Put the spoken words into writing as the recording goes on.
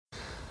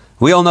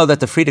We all know that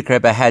the Frierdiker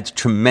Rebbe had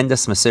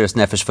tremendous Mesiras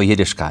Nefesh for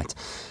Yiddishkeit.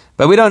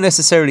 But we don't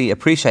necessarily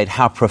appreciate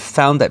how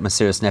profound that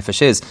Mesiras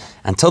Nefesh is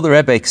until the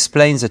Rebbe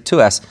explains it to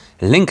us,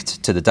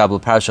 linked to the double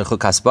parasha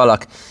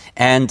Chukas-Balak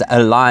and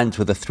aligned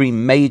with the three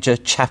major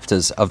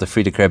chapters of the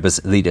Frierdiker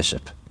Rebbe's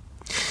leadership.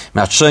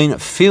 The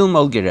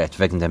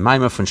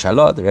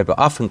Rebbe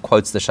often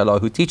quotes the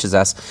Shalah who teaches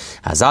us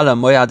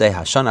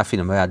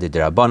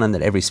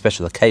that every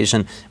special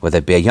occasion, whether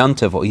it be a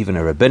Yontiv or even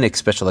a rabbinic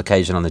special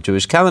occasion on the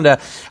Jewish calendar,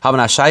 are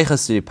always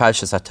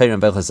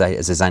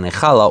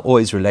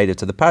related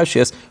to the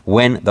parashas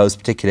when those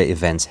particular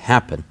events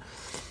happen.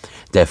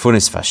 Therefore,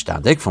 is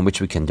verstandig, from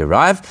which we can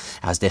derive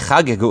as the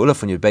Chag Geula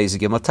von Yud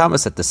Gimel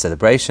Tammuz, at the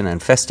celebration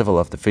and festival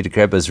of the Frierdiker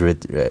Rebbe's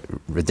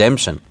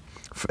redemption.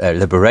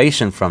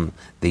 Liberation from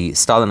the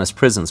Stalinist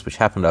prisons, which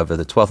happened over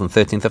the 12th and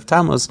 13th of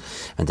Tammuz,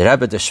 and the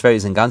Rebbe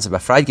is in ganze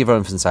befreit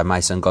geworden von seinem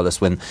Meister in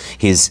Golus, when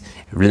his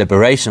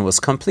liberation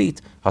was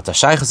complete. Hat der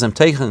Sheichas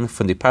Teichen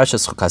from the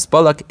Parashas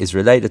Chukas-Balak is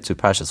related to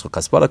Parashas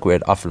Chukas-Balak, where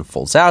it often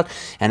falls out,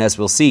 and as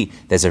we'll see,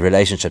 there's a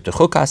relationship to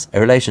Chukas, a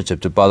relationship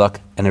to Balak,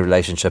 and a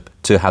relationship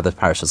to how the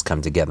parashas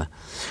come together.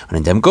 And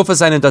in dem Gufa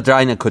sein and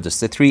Dodrei Nekudas,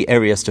 the three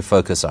areas to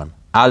focus on.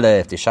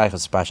 Aleph, the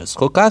Sheichas Parashas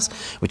Chukas,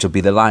 which will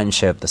be the lion's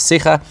share of the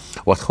Sicha,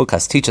 what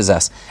Chukas teaches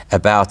us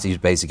about the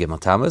Beis Gimel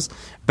Tammuz.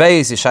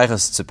 Beis, the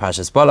Sheichas to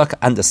Parashas Balak,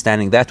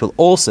 understanding that will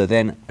also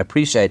then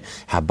appreciate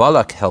how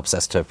Balak helps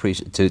us to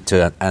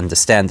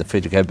understand the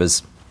Frierdiker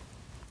Rebbe's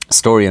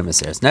story of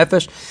Mesiras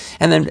Nefesh,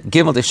 and then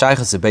Gimel the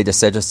Sheichas Beida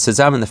Sedras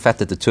zusammen, the fact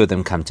that the two of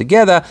them come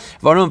together.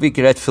 Warum we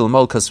gerät viel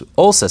mal, because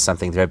also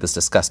something the Rebbe has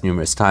discussed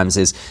numerous times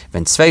is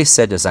when zwei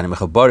Sedras eine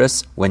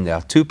Mechaboris, when there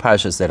are two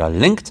parashas that are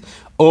linked,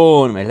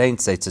 und wir lehnt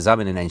sie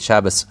zusammen in ein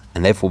Shabbos,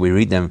 and therefore we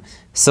read them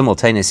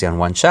simultaneously on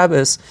one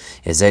Shabbos,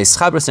 is a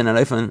Schabras in an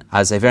ofen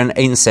as a very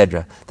ein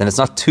Sedra, then it's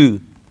not two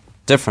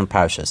different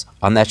parashas.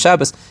 On that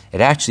Shabbos,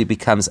 it actually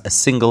becomes a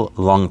single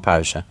long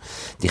parasha.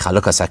 The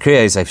Chalukas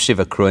Hakriya is a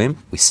Shiva Kruim.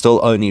 We still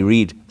only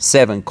read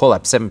call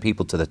up seven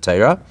people to the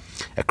Torah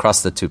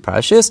across the two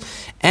parashas.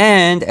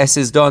 And as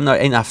is done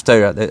in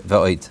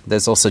Haftarah,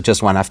 there's also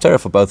just one Haftarah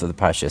for both of the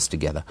parashas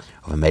together.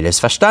 Of a Meles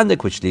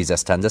Verstandig, which leads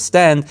us to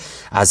understand,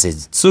 as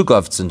is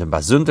Zugov Zunden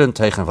Bazunden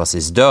Teichen was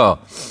is da.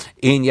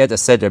 In Yed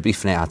Seder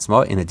Bifnei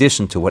Atzma, in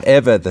addition to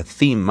whatever the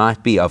theme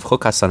might be of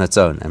Chukas on its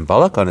own and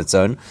Balak on its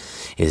own,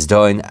 is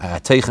doing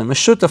Teichen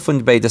Meshuta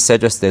von Beide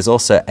Sedras. There's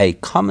also a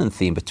common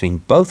theme between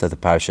both of the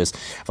parashas,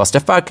 was der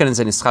Farken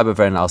and Ischaber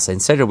and Al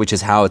Sein Seder, which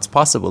is how it's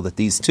possible that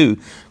these two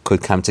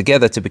could come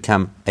together to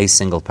become a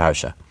single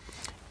parasha.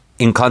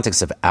 In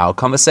context of our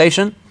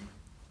conversation,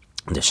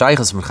 the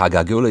Sheichas from Chag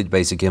HaGeula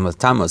Beis Gimel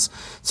Tammuz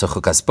so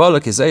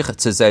Chukas-Balak is Eichet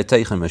to Zei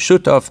Teichen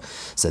Meshutov.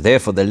 So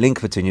therefore the link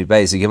between Yud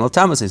Beis Gimel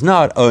Tammuz is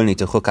not only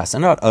to Chukas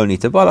and not only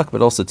to Balak,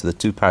 but also to the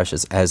two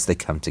parashas as they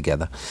come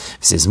together.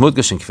 This is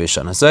Mudgash and Kvish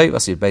Anazoi,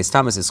 was Yud Beis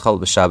Tammuz is Chol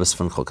B'Shabbos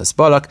from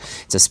Chukas-Balak.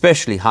 It's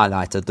especially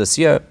highlighted this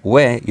year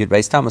where Yud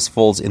Beis Tammuz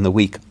falls in the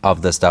week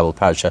of this double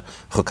parasha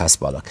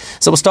Chukas-Balak.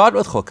 So we'll start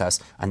with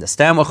Chukas,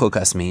 understand what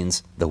Chukas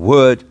means, the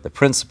word, the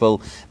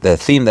principle, the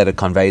theme that it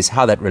conveys,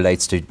 how that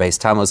relates to Yud Beis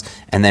Tammuz,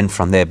 and then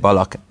from there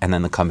Balak, and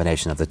then the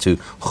combination of the two.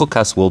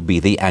 Chukas will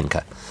be the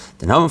anchor.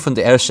 The name from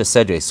the Ershe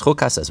Seder is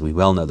Chukas, as we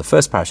well know. The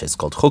first parasha is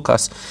called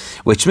Chukas,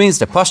 which means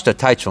the pashta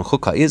taich from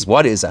Chukah is,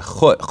 what is a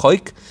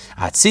choik?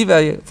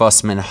 Atziva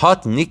was men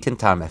hat niken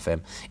tam efem.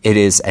 It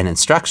is an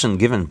instruction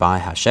given by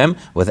Hashem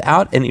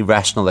without any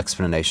rational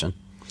explanation.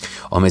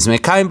 The only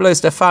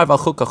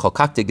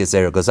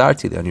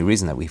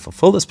reason that we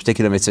fulfill this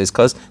particular mitzvah is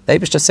because the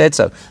Eibishter said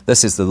so.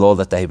 This is the law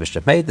that the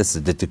Eibishter made. This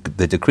is the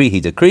decree he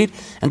decreed.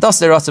 And thus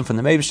they're awesome from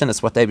the Eibishter.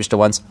 That's what the Eibishter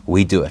wants.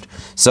 We do it.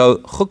 So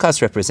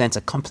Chukas represents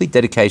a complete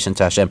dedication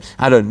to Hashem.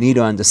 I don't need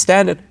to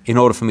understand it in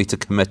order for me to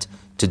commit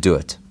to do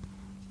it.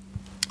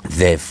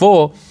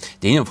 Therefore,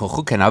 the union for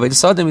Chuk and Avodah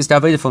Sodom is the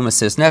Avodah for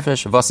Mesiras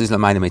Nefesh. Was is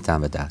L'mayna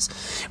Mitam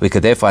V'das? We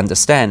could therefore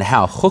understand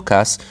how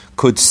Chukas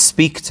could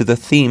speak to the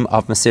theme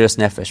of Mesiras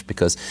Nefesh,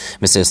 because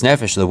Mesiras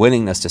Nefesh, the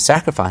willingness to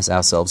sacrifice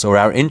ourselves or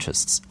our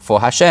interests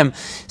for Hashem,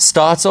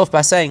 starts off by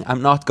saying,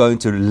 I'm not going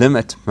to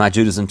limit my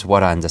Judaism to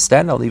what I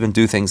understand. I'll even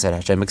do things that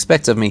Hashem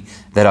expects of me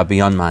that are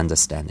beyond my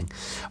understanding.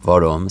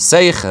 Warum?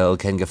 Seichel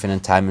can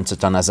gefinnen time zu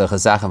tun, solche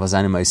Sachen, was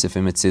eine Meisif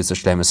im Metzius so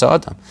schlimm ist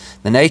Adam.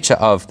 The nature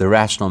of the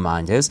rational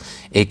mind is,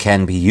 it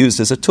can be used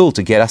as a tool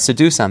to get us to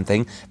do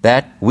something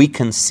that we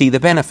can see the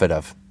benefit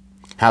of,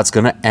 how it's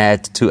going to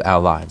add to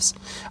our lives.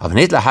 But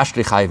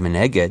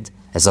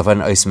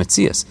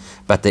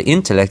the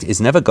intellect is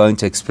never going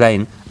to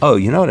explain, oh,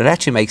 you know what, it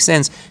actually makes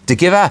sense to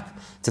give up,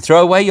 to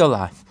throw away your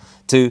life,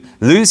 to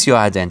lose your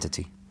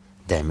identity.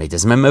 By the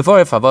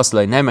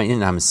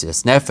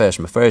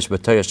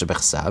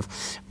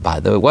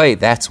way,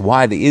 that's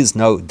why there is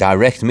no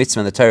direct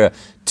mitzvah in the Torah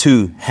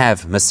to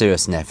have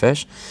Mesiras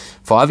Nefesh,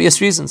 for obvious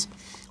reasons.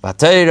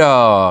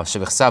 The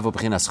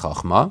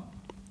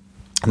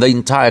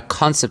entire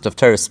concept of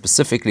Torah,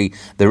 specifically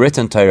the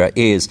written Torah,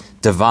 is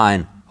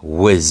divine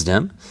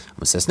wisdom.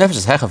 And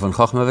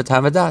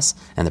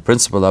the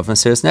principle of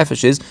Mesiras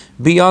Nefesh is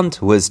beyond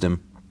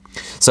wisdom.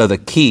 So the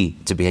key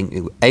to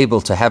being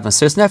able to have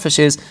Mesiras Nefesh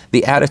is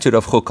the attitude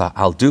of Chukah.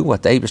 I'll do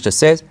what the Eibishter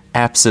says,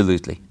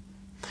 absolutely.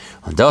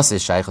 And das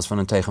ist Sheiches von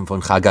den Teichen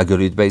von Chag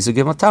HaGelut Beis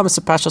Gimel Tammuz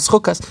to Parshas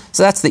Chukas.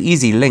 So that's the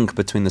easy link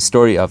between the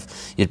story of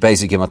Yud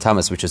Beis Gimel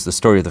Tammuz, which is the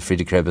story of the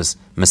Frierdiker Rebbe's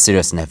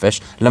Mesiras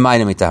Nefesh,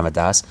 L'mayne Mitam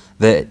Das,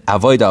 the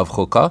Avodah of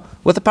Chukah,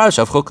 with the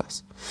Parasha of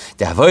Chukas.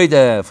 The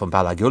Avodah from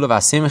Bala Gula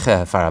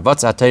V'Asimcha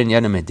Farabotz Atayr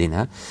Yena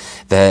Medina,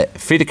 the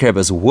Frierdiker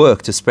Rebbe's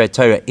work to spread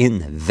Torah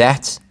in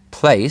that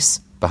place,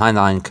 behind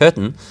the Iron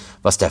Curtain,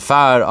 was der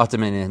Far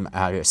Ottoman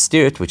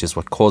arrestiert, which is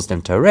what caused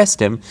him to arrest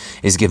him,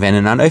 is given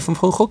an Anofen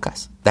von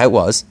Chukas. That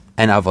was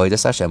an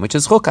Avodas Hashem, which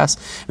is Chukas.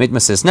 Mit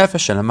Mesiras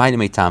Nefesh and L'mayne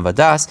Mitam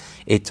Das,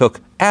 it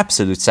took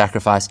absolute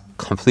sacrifice,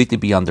 completely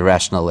beyond the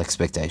rational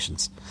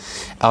expectations.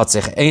 Als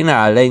sich einer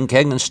allein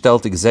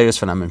gegenstellte Geseres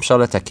von einem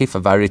Mimshala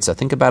Takifa Varitza.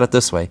 Think about it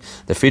this way.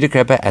 The Frierdiker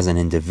Rebbe, as an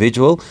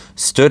individual,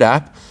 stood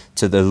up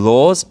to the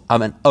laws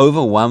of an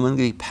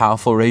overwhelmingly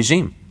powerful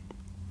regime.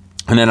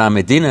 Und in der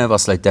Medina,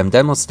 was like dem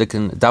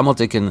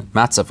damaligen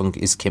Matzafung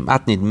ist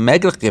kemat nicht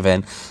möglich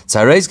gewesen, zu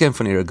herausgehen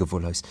von ihrer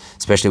Gewullos.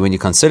 Especially when you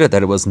consider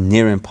that it was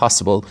near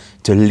impossible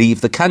to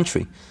leave the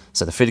country.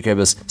 So the Frierdiker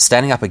Rebbe is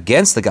standing up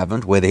against the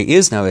government where there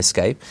is no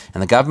escape,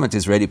 and the government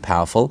is really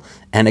powerful,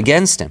 and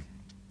against him.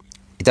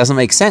 It doesn't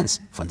make sense.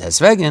 Von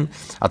deswegen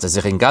hat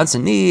sich im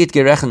Ganzen nicht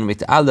gerechnet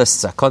mit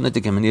alles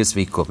zakonnetige Maniers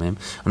wie Kumim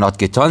und hat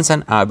getan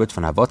seine Arbeit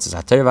von Avodas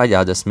HaTorah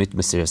Yadas mit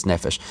Mesiras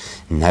Nefesh.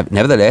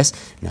 Nevertheless,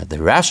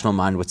 the rational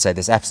mind would say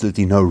there's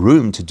absolutely no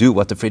room to do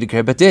what the Frierdiker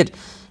Rebbe did.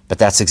 But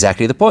that's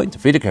exactly the point. The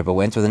Frierdiker Rebbe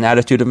went with an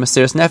attitude of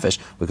Mesiras Nefesh.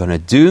 We're going to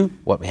do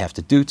what we have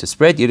to do to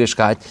spread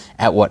Yiddishkeit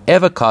at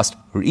whatever cost,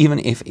 or even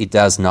if it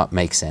does not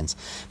make sense.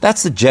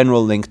 That's the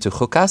general link to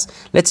Chukas.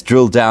 Let's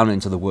drill down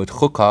into the word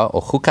Chukah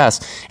or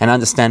Chukas and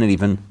understand it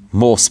even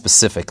more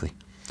specifically.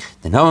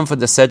 The name for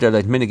the Seder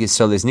like Minig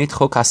Yisrael is not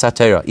Chukas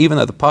HaTorah, even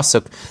though the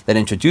pasuk that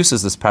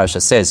introduces this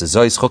parasha says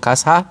Zois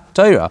Chukas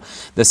HaTorah.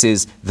 This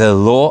is the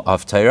law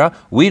of Torah.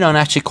 We don't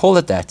actually call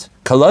it that.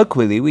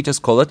 Colloquially, we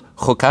just call it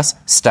Chukas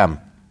Stam.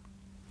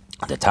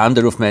 The time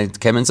the Ruf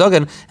kemen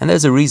sagen, and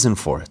there's a reason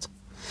for it.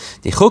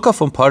 The Chukah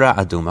from Para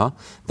Aduma,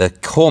 the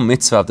core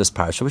mitzvah of this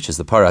parasha, which is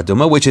the Para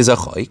Aduma, which is a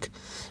choik,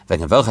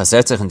 wegen welcher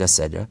sich in der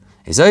Seder,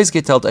 is always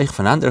geteilt euch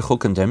von anderen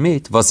Chukim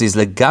damit, was is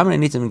legamre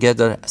nicht im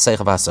Geder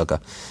Seicha Vasoga.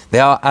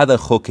 There are other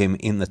Chukim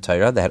in the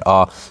Torah that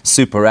are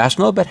super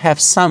rational, but have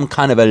some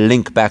kind of a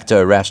link back to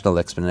a rational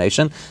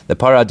explanation. The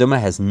Para Aduma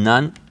has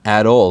none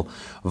at all.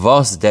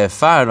 Was der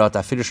Pfarrer hat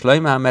afil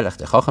Shlomo HaMelech,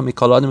 der Chacham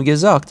mikol Adam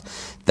gesagt.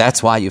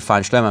 That's why you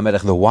find Shlomo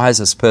HaMelech, the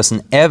wisest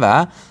person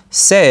ever,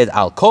 said,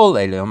 Al kol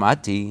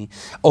Eliomati,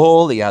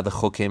 all the other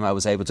Chukim, I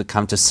was able to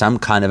come to some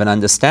kind of an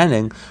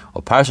understanding.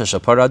 Or Parasha Shal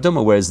Para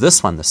Aduma, whereas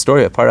this one, the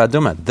story of Para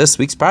Aduma, this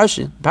week's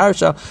Parasha,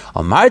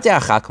 Omarti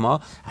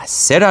Achakma, I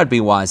said I'd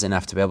be wise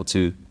enough to be able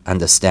to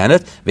understand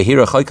it,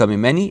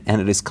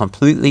 and it is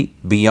completely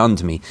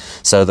beyond me.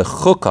 So the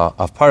Chukah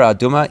of Para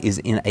Aduma is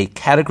in a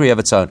category of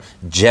its own.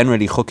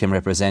 Generally, Chukim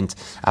represent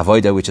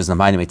Avodah, which is the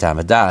L'mayne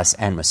Mitam Das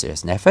and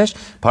Mesiras Nefesh.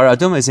 Para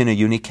Aduma is in a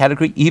unique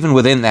category, even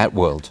within that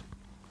world.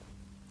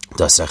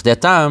 That's why the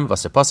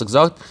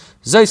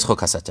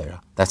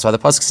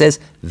pasuk says,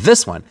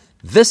 this one,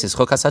 this is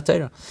Chukas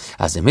HaTorah.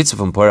 As the mitzvah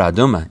from Para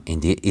Aduma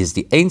is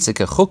the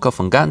einzige Chukah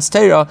from Gans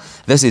Torah,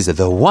 this is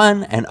the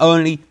one and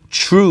only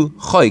true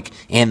chok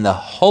in the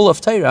whole of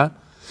Torah.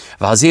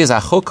 Because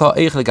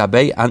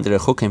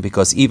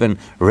even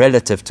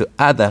relative to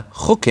other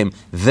chukim,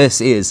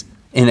 this is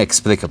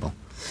inexplicable.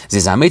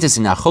 This is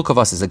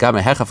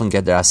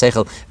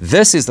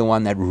the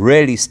one that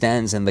really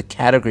stands in the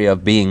category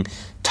of being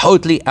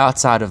totally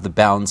outside of the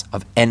bounds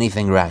of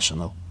anything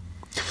rational.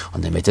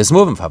 Und damit ist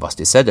moving was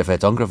die said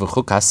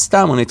Chukas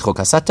Stam und nicht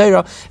Chukas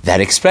HaTorah. That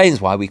explains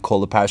why we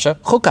call the parasha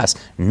Chukas,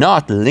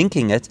 not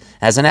linking it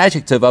as an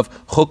adjective of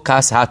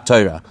Chukas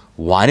HaTorah.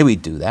 Why do we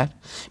do that?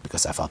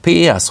 Because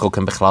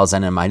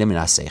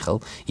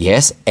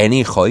yes,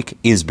 any choik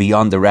is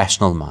beyond the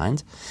rational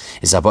mind.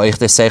 But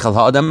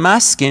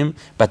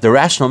the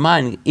rational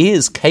mind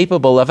is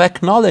capable of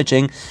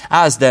acknowledging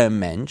as the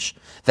mensch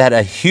that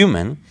a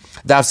human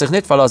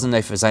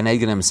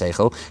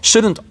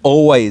shouldn't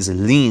always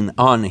lean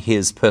on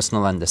his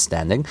personal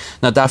understanding.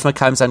 But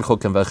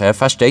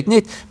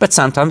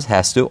sometimes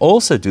has to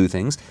also do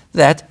things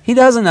that he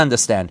doesn't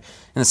understand.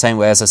 In the same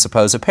way as I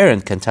suppose a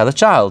parent can tell a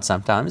child,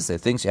 sometimes there are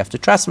things you have to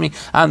trust me,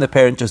 and the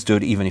parent just do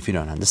it even if you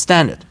don't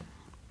understand it.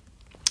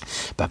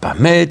 But the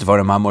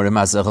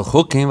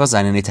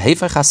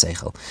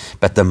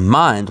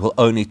mind will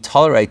only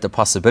tolerate the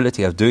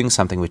possibility of doing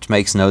something which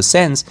makes no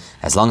sense,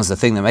 as long as the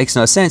thing that makes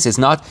no sense is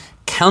not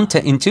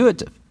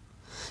counterintuitive.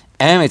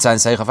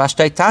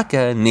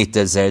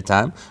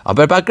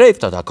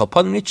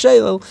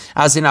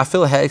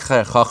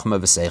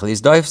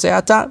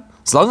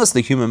 As long as the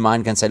human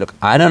mind can say, look,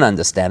 I don't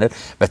understand it,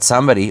 but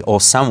somebody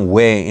or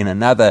somewhere in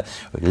another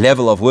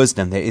level of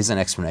wisdom there is an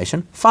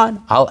explanation,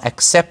 fine, I'll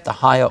accept the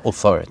higher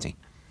authority.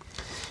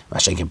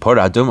 Whereas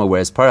paraduma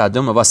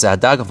was the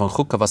hadaga von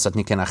chukka was hat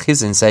niken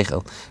achizin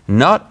seichel.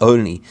 Not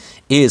only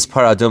is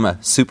paraduma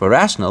super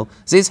rational,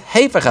 it's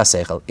hefech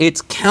seichel.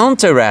 It's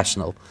counter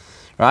rational.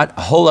 Right?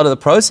 A whole lot of the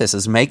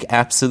processes make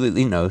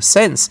absolutely no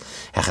sense.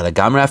 It's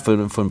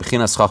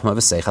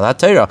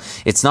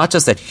not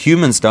just that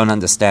humans don't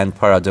understand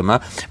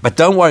paraduma, but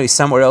don't worry,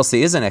 somewhere else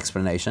there is an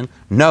explanation.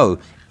 No,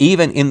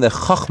 even in the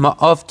Chochmah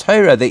of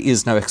Torah, there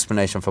is no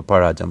explanation for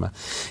paraduma.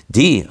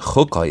 Die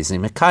Chukah is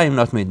in Mekayim,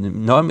 not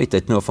mit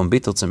it nur vom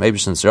Bittul zum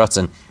Eibishten's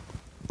Ratzon.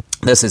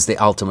 This is the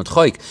ultimate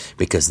choik,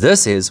 because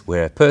this is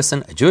where a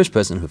Jewish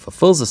person who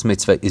fulfills this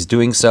mitzvah is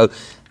doing so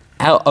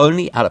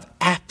only out of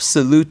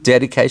absolute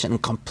dedication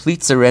and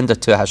complete surrender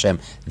to Hashem.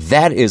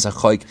 That is a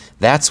choik.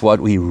 That's what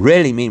we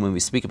really mean when we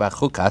speak about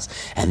chukas,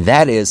 and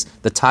that is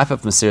the type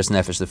of Mesiras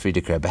Nefesh the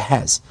Frierdiker Rebbe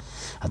has.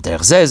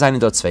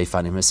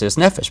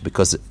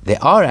 Because there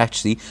are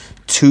actually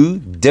two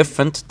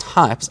different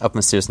types of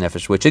Mesiras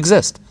Nefesh which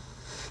exist.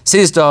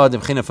 There is the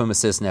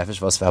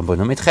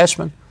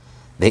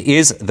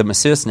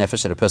Mesiras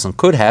Nefesh that a person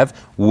could have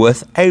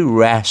with a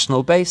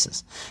rational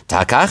basis.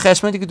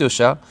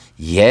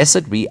 Yes,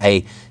 it'd be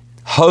a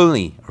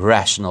holy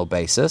rational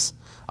basis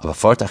of a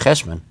forta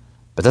cheshman,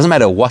 but it doesn't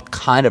matter what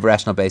kind of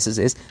rational basis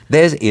is.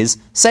 There is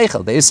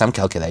seichel. There is some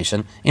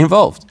calculation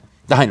involved.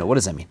 What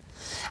does that mean?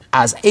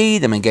 As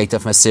Adam and gate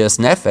of Mesiras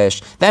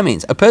Nefesh, that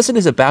means a person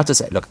is about to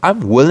say, look,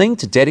 I'm willing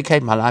to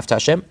dedicate my life to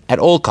Hashem at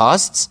all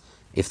costs,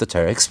 if the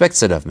Torah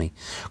expects it of me.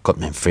 So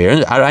you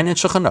first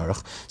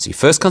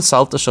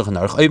consult the Shulchan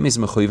Aruch.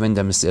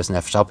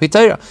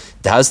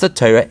 Does the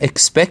Torah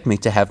expect me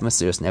to have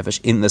Mesiras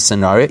Nefesh in this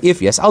scenario?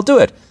 If yes, I'll do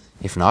it.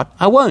 If not,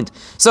 I won't.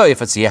 So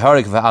if it's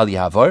Yehorik V'al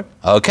Yavor,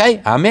 okay,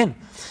 amen.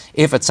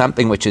 If it's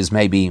something which is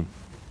maybe,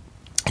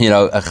 a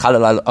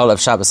Chalal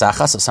Olav Shabbos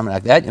Achas or something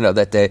like that,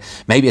 that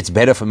maybe it's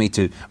better for me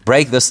to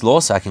break this law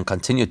so I can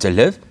continue to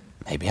live,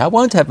 maybe I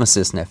won't have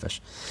Mesiras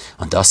Nefesh.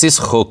 And das is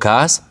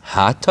Chukas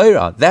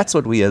HaTorah. That's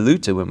what we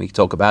allude to when we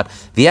talk about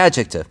the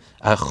adjective,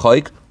 a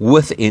choik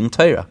within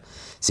Torah.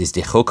 Says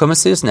the Chukah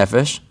Mesiras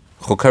Nefesh,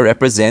 Chukah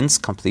represents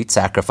complete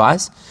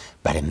sacrifice,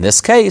 but in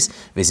this case,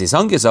 it's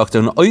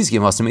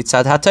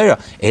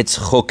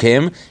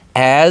Chukim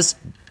as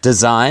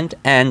designed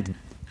and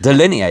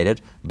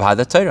delineated by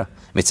the Torah.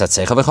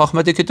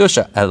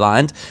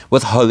 Aligned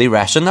with holy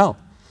rationale.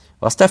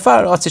 So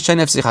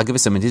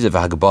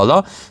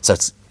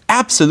it's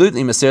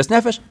absolutely Mesiras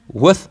Nefesh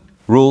with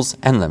rules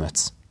and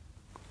limits.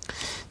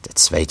 The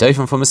zweite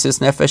from Mesiras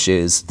Nefesh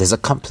is there's a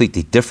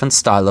completely different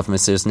style of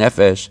Mesiras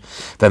Nefesh.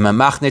 The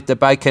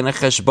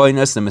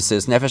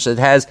Mesiras Nefesh that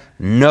has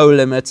no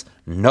limits,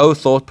 no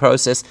thought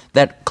process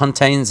that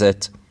contains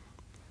it.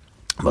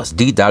 Was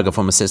die Darga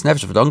from Mesiras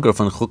Nefesh von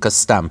Chukas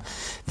Stam.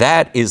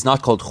 That is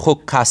not called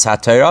Chukas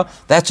HaTorah.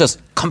 That's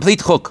just complete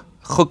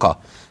chukah,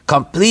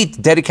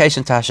 complete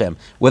dedication to Hashem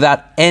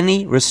without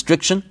any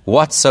restriction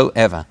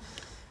whatsoever.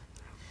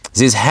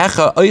 This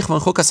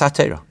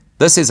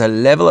is a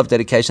level of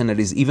dedication that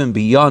is even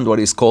beyond what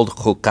is called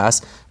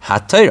Chukas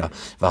HaTorah.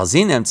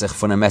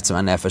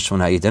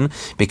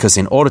 Because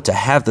in order to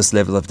have this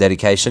level of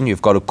dedication,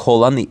 you've got to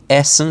call on the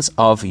essence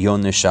of your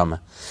neshama.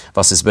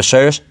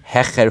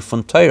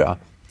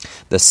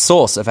 The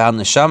source of our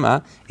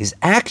neshama is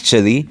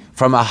actually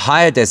from a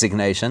higher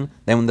designation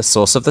than the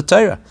source of the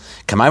Torah.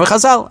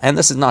 And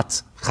this is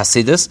not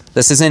Chasidus,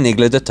 this is in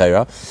Igla de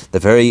Torah, the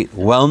very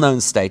well-known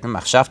statement,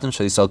 that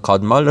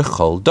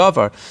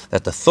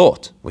the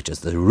thought, which is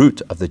the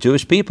root of the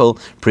Jewish people,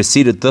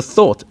 preceded the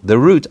thought, the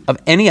root of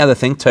any other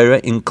thing Torah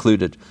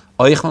included.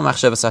 When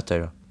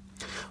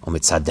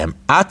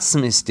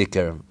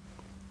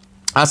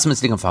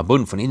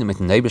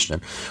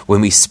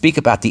we speak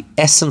about the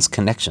essence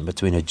connection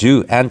between a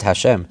Jew and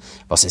Hashem,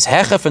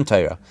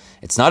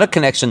 it's not a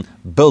connection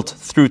built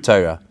through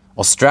Torah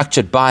or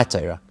structured by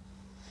Torah.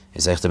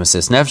 That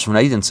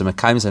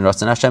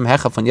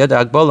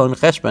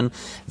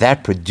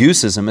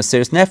produces a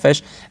Mesiras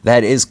Nefesh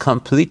that is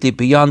completely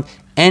beyond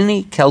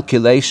any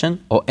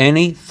calculation or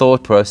any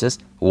thought process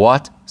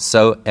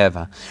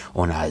whatsoever.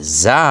 It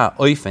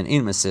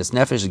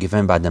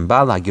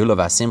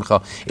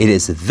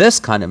is this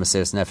kind of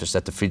Mesiras Nefesh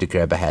that the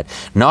Frierdiker Rebbe had,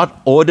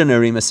 not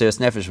ordinary Mesiras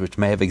Nefesh, which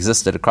may have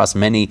existed across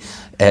many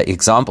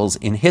examples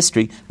in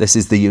history. This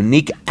is the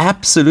unique,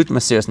 absolute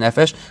Mesiras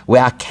Nefesh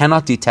where I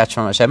cannot detach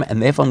from Hashem,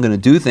 and therefore I'm going to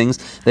do things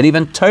that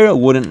even Torah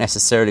wouldn't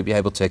necessarily be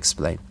able to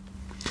explain.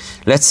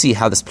 Let's see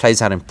how this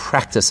plays out in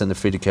practice in the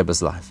Frierdiker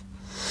Rebbe's life.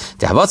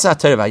 There are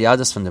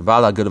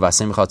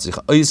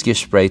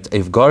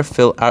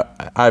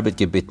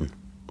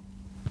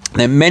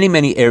many,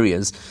 many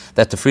areas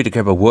that the Frierdiker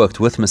Rebbe worked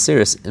with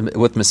Mesiras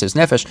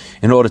Nefesh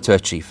in order to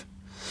achieve.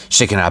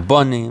 He sent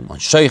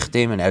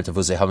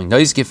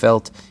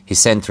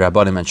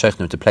Rabbanim and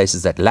Sheichtim to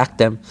places that lacked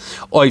them.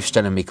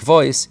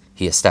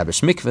 He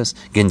established mikvahs,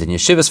 ginden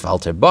yeshivas for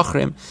alter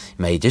bachrim,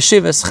 made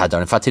yeshivas,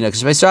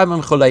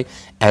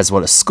 as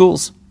well as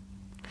schools.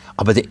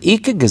 But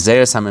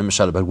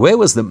where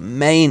was the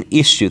main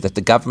issue that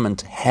the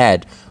government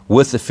had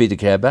with the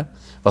Frierdiker Rebbe?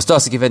 Was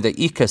das given the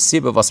Iker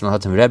Sibbe, was man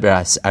hat im Rebbe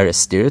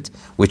arrestiert,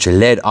 which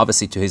led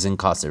obviously to his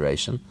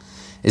incarceration,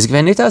 ist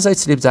gewesen nicht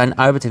als lieb seine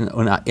Arbeit in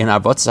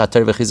Arbotzes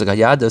HaTorah v'Chizuk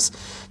HaYadus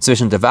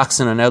zwischen der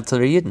Wachsenen und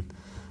älteren Jiden.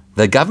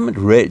 The government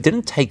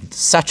didn't take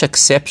such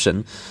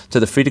exception to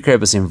the Frierdiker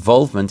Rebbe's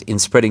involvement in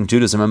spreading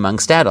Judaism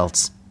amongst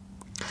adults.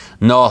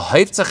 No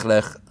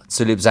hauptsächlich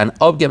zu lieb sein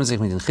abgeben sich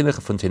mit den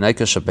Chinuch von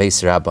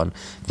Tammuz Rabban.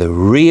 The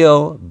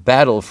real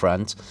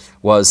battlefront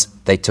was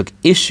they took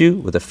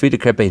issue with the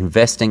Frierdiker Rebbe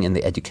investing in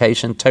the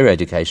education, Torah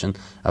education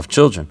of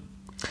children.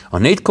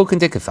 Und nicht gucken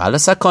dich auf alle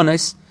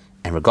Sakonis,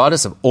 and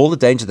regardless of all the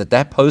danger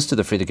that posed to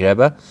the Frierdiker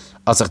Rebbe,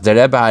 als sich der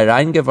Rebbe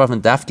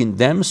hereingeworfen darf in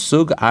dem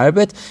Zug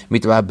Arbeit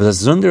mit einer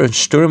besonderen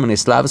Sturm und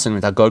Islavus und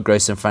mit der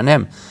Gottgröße von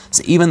ihm.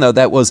 So even though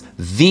that was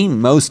the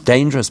most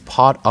dangerous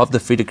part of the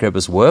Frierdiker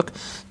Rebbe's work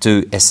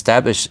to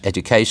establish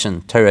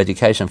education, Torah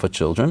education for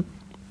children,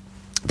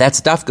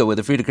 that's Dafka where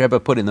the Frierdiker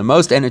Rebbe put in the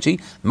most energy,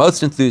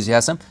 most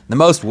enthusiasm, the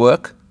most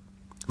work.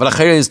 You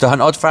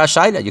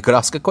could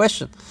ask a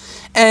question.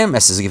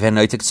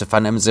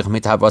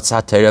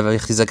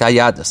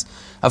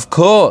 Of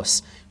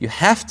course, you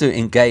have to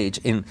engage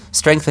in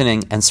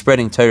strengthening and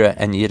spreading Torah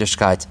and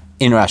Yiddishkeit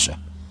in Russia.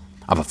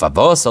 But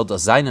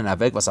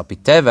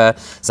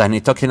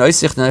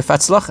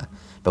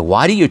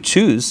why do you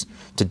choose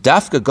to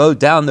dafka go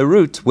down the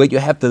route where you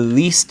have the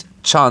least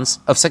chance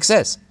of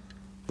success?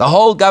 The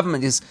whole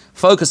government is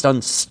focused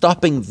on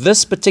stopping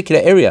this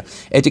particular area,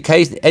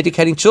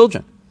 educating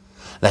children.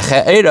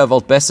 Surely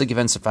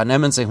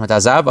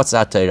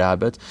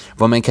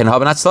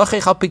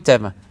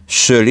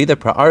the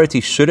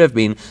priority should have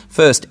been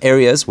first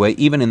areas where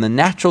even in the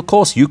natural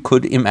course you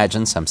could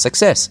imagine some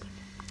success.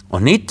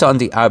 Und nicht an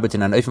die Arbeit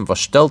in einem Öfen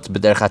verstellt,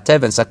 bederch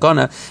HaTev und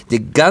Sakona,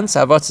 die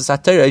ganze Avodas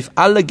HaTorah auf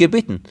alle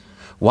Gebieten.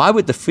 Why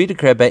would the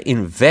Frierdiker Rebbe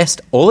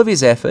invest all of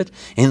his effort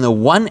in the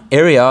one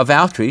area of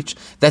outreach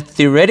that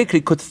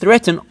theoretically could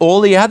threaten all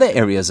the other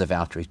areas of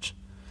outreach?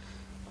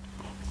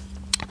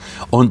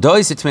 Und da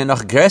ist es mir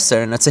noch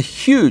größer, and it's a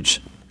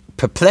huge,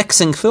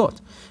 perplexing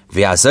thought.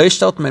 How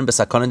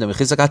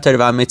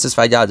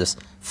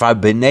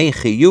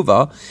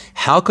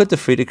could the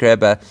Frierdiker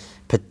Rebbe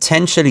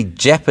potentially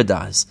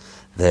jeopardize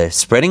the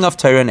spreading of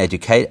Torah and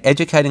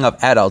educating of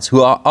adults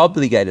who are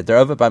obligated, they're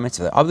over by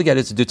mitzvah, they're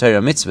obligated to do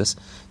Torah mitzvahs,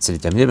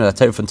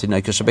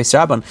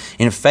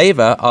 in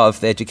favor of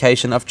the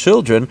education of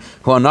children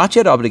who are not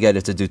yet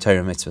obligated to do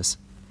Torah mitzvahs?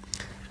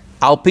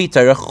 Al-pi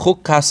Torah,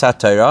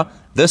 Chukas-Balak,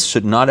 this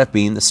should not have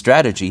been the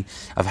strategy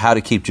of how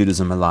to keep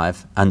Judaism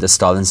alive under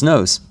Stalin's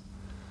nose.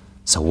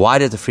 So why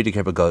did the Frierdiker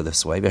Rebbe go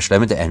this way? As the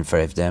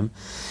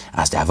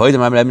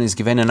Avodah Rebbe is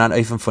given an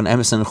Eifem von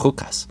Emerson and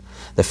Chukas.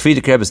 The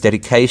Frierdiker Rebbe's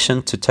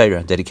dedication to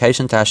Torah,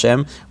 dedication to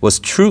Hashem, was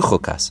true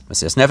Chukas.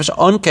 Mesiras Nefesh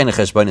on keine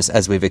cheshbonis,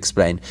 as we've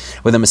explained,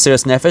 where the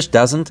Mesiras Nefesh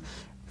doesn't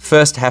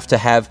first have to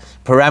have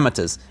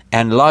parameters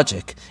and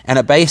logic and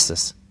a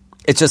basis.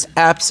 It's just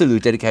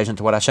absolute dedication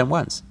to what Hashem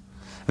wants.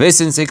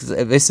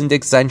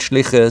 Wissendig sein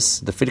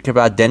Schlichus, the Frierdiker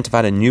Rebbe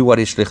identified and knew what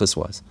his Schlichus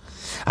was.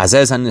 As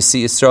an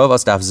Nasi Yisrael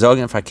was darf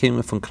sorgen für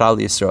Kinder von Klal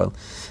Yisrael.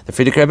 The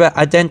Frierdiker Rebbe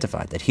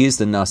identified that he is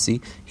the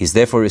Nasi, he's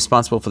therefore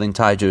responsible for the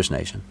entire Jewish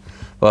nation.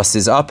 If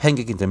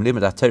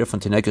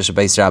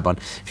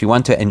you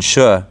want to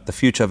ensure the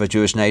future of a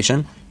Jewish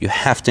nation, you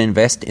have to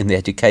invest in the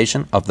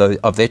education of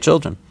their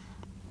children.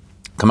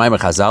 As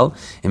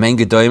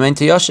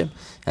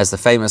the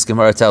famous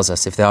Gemara tells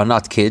us, if there are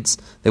not kids,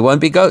 there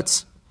won't be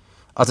goats.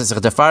 Hat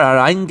sich der Pfarrer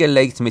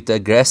reingelegt mit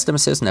der größten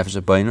Mesiras Nefesh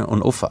Beine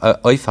und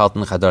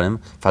aufhalten Chadarim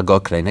für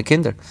gar kleine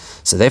Kinder.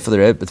 So therefore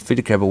the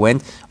Frierdiker Rebbe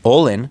went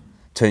all in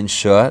to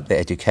ensure the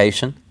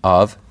education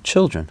of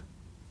children.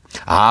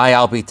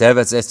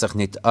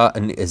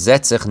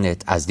 Setzt sich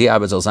nicht, als die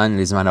Arbeit soll sein,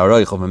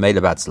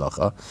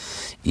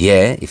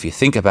 yeah, if you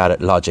think about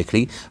it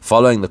logically,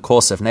 following the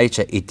course of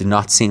nature, it did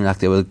not seem like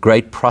there were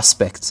great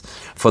prospects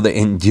for the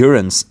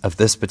endurance of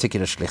this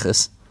particular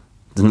shlichus.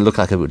 Didn't look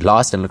like it would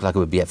last, didn't look like it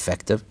would be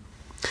effective.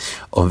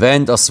 Und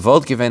wenn das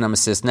Wort gewinnt am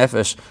Mesiras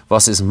Nefesh,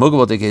 was ist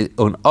möglich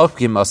und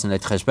abgemassen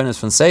nicht Cheshbonis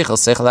von Seichel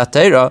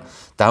HaTorah,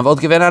 dann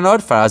wollte gewinnt ein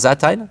Ort für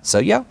Azatayna. So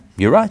yeah,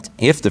 you're right.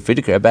 If the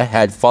Frierdiker Rebbe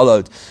had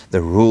followed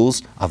the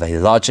rules of a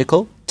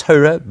logical,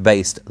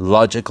 Torah-based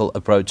logical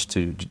approach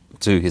to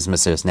his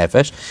Mesiras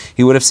Nefesh,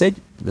 he would have said,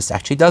 this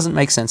actually doesn't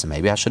make sense and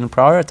maybe I shouldn't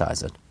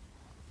prioritize it.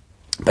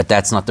 But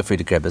that's not the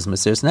Frierdiker Rebbe's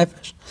Mesiras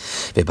Nefesh.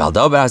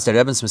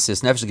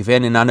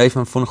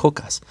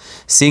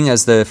 Seeing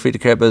as the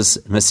Frierdiker Rebbe's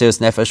Mesiras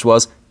Nefesh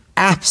was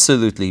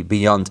absolutely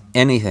beyond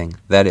anything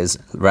that is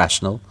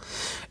rational,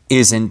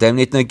 is in dem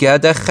nit negeh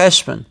der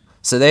cheshbon.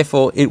 So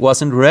therefore, it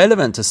wasn't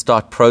relevant to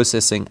start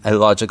processing a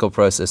logical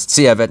process.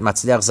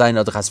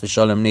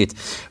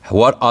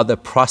 What are the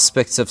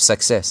prospects of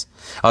success?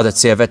 Or what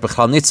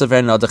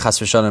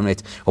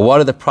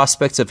are the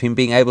prospects of him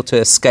being able to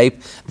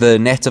escape the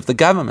net of the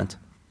government?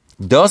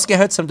 Das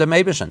gehört zum dem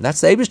Eibischen.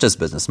 That's the Eibishter's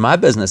business. My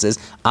business is,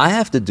 I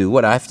have to do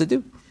what I have to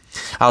do.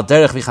 Al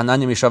derech wie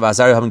Hananiah, Mishael und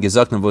Azariah haben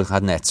gesagt,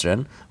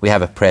 Nebuchadnezzar. We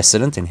have a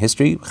precedent in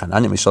history.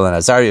 Hananiah, Mishael and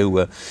Azariah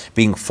were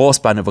being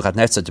forced by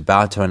Nebuchadnezzar to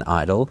bow to an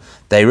idol.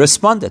 They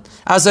responded.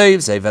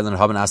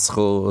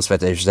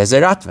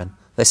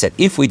 They said,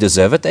 if we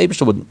deserve it, the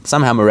Eibishter would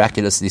somehow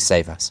miraculously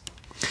save us.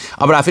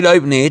 But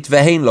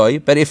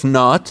if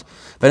not,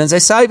 if the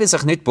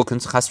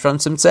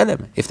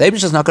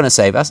Eibishter is not going to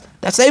save us,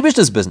 that's the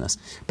Eibishter's business.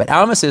 But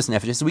our Mesiras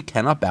Nefesh is we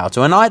cannot bow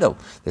to an idol.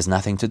 There's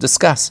nothing to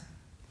discuss.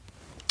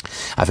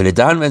 Even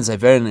dann, wenn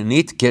sie werden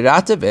nicht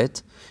geraten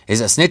wird,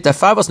 ist es nicht der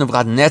Fall, was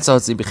Nebuchadnezzar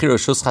hat sie Bechira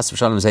Schuss Chas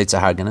v'Shalom sie zu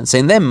hargenen. So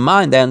in their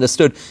mind, they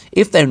understood,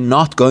 if they're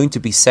not going to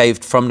be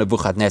saved from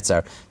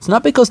Nebuchadnezzar, it's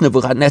not because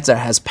Nebuchadnezzar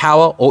has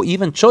power or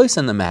even choice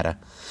in the matter.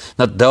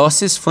 Now,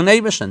 das ist von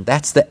Eibishter.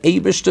 That's the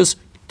Eibishter's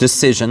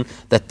decision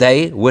that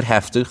they would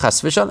have to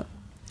Chas v'Shalom.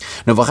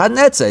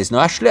 Nebuchadnezzar is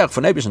nur ein Schleich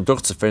von Eibishter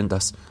durchzuführen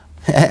das.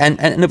 And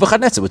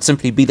Nebuchadnezzar would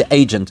simply be the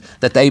agent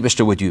that the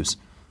Eibishter would use.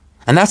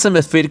 And that's the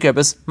Frierdiker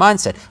Rebbe's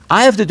mindset.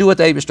 I have to do what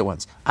the Eibishter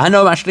wants. I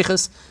know my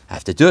shlichus. I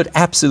have to do it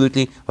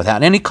absolutely,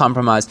 without any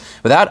compromise,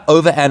 without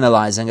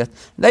over-analyzing it.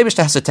 The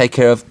Eibishter has to take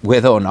care of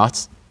whether or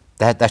not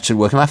that should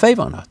work in my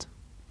favor or not.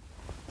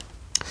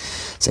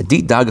 So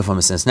die Tage von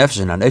Mesiras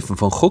Nefesh in an Öfen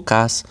von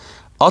Chukas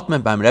hat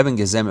man beim Rebbe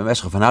gesehen im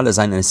Eschach von alle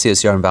seinen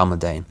Nesias Jahren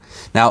Balmadein.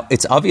 Now,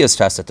 it's obvious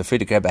to us that the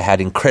Frierdiker Rebbe had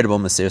incredible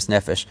Mesiras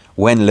Nefesh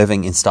when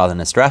living in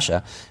Stalinist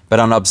Russia, but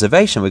on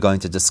observation we're going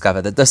to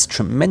discover that this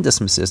tremendous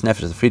Mesiras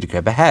Nefesh the Frierdiker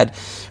Rebbe had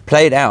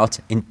played out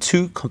in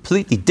two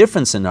completely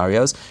different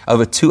scenarios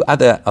over two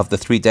other of the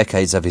 3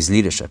 decades of his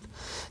leadership.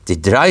 Die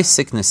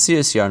 30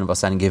 Nesias Jahren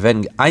was ein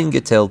Gewinn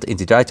eingeteilt in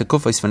die 3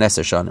 Tekufos von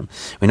 10 Shonim.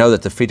 We know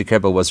that the Frierdiker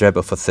Rebbe was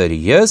Rebbe for 30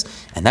 years,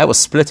 and that was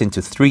split into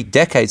 3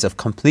 decades of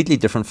completely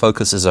different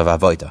focuses of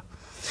Avodah.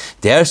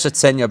 Der erste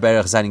 10 Jahre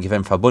Berech seien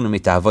Gewinn verbunden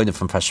mit der Avodah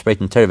vom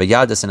verspäten Terve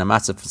Yadis in der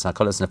Matzah von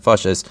Sakolas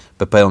Nefoshes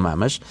Bepeil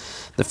Mamish.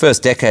 The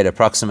first decade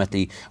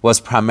approximately was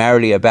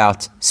primarily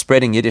about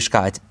spreading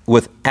Yiddishkeit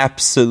with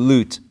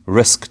absolute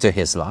risk to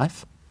his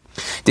life.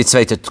 Die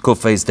zweite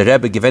Tkufa ist der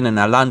Rebbe gewinnen in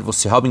ein Land, wo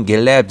sie haben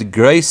gelebt,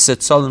 größte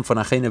Zollen von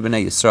Achene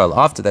B'nai Yisrael.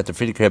 After that, the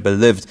Frierdiker Rebbe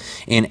lived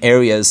in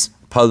areas,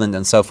 Poland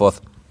and so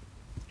forth,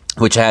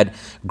 which had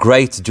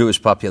great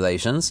Jewish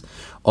populations.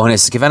 Und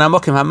es gewinnen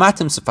amokim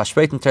hamatim zu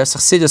verspäten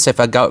Teresach Sidus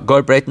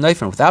Gorbreiten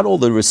Neufen, without all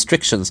the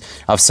restrictions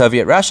of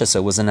Soviet Russia. So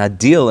it was an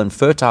ideal and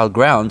fertile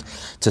ground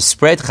to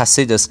spread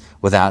Hasidus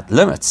without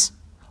limits.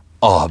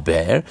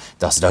 Aber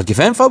das ist doch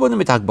gewinn verbunden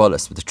mit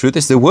Hagbolas. But the truth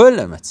is there were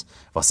limits.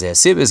 Was der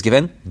Sibbe ist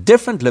gewinn,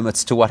 different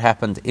limits to what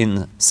happened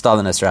in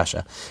Stalinist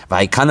Russia.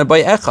 Vaikana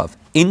by Echov,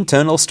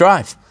 internal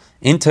strife,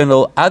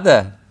 internal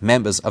other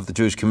members of the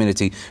Jewish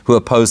community who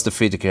opposed the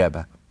Frierdiker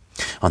Rebbe.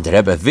 Und der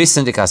Rebbe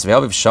wissendig, als wir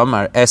haben schon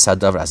mal es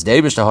hat Dover, als der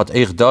Eibishter hat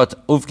euch dort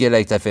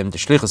aufgelegt auf ihm, die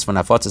Schlichus von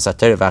Afotzes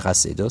Atere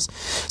Vachasidus.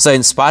 So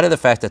in spite of the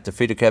fact that the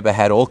Frierdiker Rebbe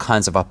had all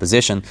kinds of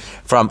opposition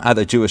from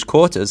other Jewish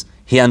quarters,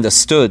 he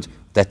understood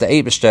that the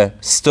Eibishter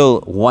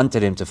still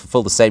wanted him to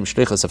fulfill the same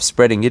shlichus of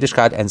spreading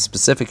Yiddishkeit and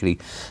specifically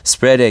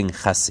spreading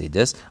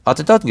Hasidus.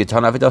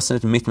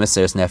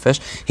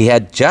 He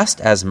had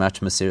just as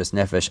much Mesiras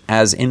Nefesh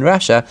as in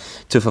Russia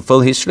to fulfill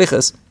his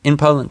shlichus in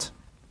Poland.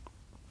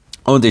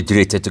 Und die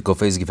dritte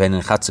Tekufa is given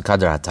in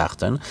Chatzukadar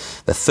HaTachton.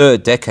 The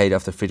 3rd decade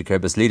of the Frierdiker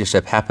Rebbe's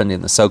leadership happened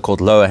in the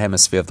so-called lower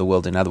hemisphere of the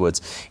world, in other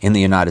words, in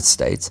the United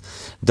States.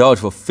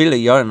 Dort, wo viele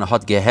Jahre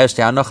hat geherrscht,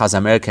 ja noch als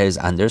Amerika ist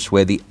anders,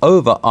 where the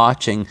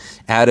overarching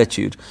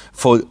attitude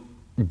for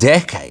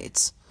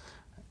decades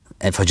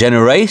and for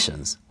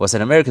generations was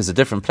that America is a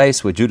different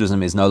place where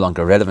Judaism is no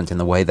longer relevant in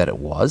the way that it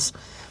was.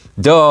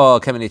 The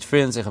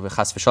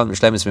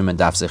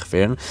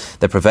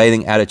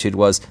prevailing attitude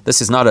was,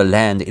 this is not a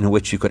land in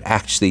which you could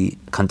actually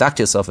conduct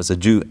yourself as a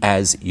Jew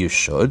as you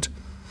should.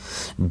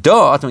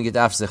 Dort man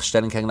gedarf sich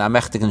stellen gegen einen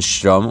mächtigen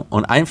Strom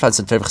und Einfalls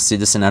in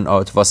Tervachsidus in an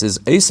Ort, was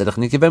ist äußerlich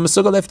nicht gewähm es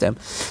sogar left him.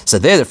 So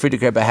there the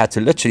Frierdiker Rebbe had to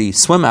literally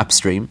swim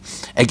upstream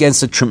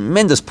against a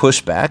tremendous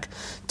pushback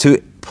to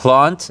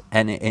plant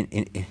and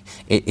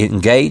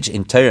engage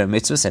in Torah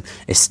mitzvahs and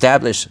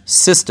establish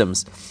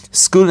systems,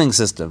 schooling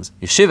systems,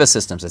 yeshiva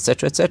systems,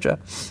 etc.,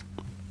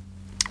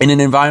 in an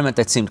environment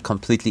that seemed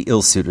completely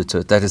ill-suited to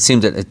it, that it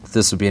seemed that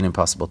this would be an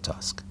impossible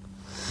task.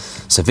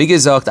 So wie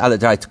gesagt, alle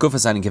 3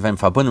 Tekufas seien gewinn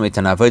verbunden mit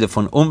einer Avodah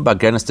von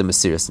unbegrenztem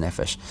Mesiras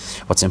Nefesh.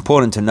 What's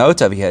important to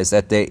note over here is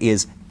that there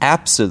is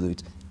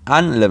absolute,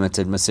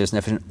 unlimited Mesiras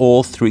Nefesh in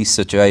all 3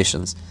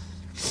 situations.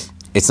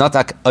 It's not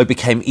like it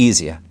became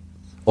easier,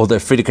 although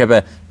Frierdiker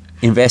Rebbe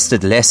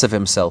invested less of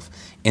himself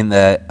in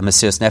the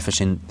Mesiras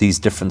Nefesh in these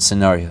different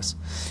scenarios.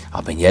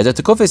 Aber in jeder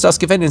Tekufa ist das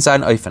gewinn in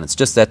seinen Eufen. It's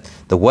just that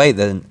the way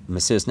the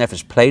Mesiras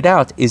Nefesh played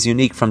out is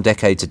unique from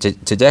decade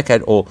to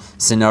decade or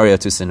scenario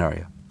to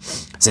scenario.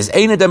 Es ist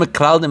eine der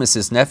Meklal dem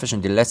Mesiras Nefesh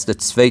und die letzte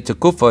 2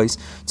 Tekufos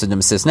zu dem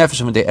Mesiras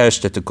Nefesh und der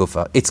erste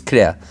Tekufa. It's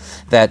clear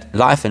that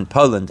life in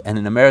Poland and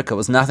in America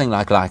was nothing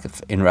like life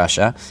in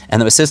Russia,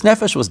 and the Mesiras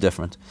Nefesh was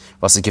different.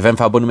 Was ist gewinn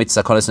verbunden mit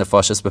Sakolas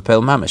Nefoshes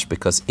Bepeil Mamish,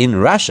 because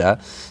in Russia,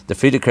 the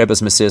Frierdiker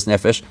Rebbe's Mesiras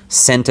Nefesh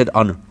centered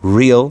on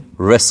real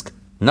risk,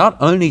 not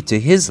only to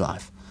his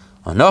life,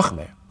 or noch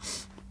mehr.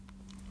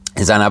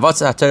 In seiner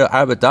Avodah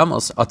Arbeit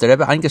damals hat der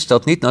Rebbe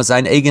eingestellt nicht nur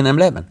sein eigenes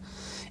Leben.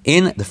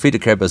 In the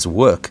Frierdiker Rebbe's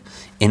work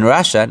in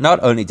Russia,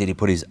 not only did he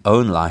put his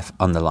own life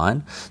on the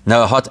line,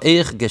 no, hat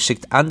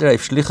geschickt andere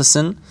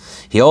Schlichusen,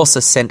 he also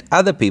sent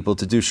other people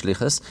to do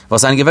Schlichus,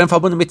 was ein Gewinn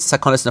verbunden mit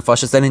Sakonis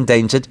Nefashis that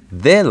endangered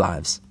their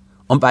lives.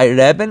 Und bei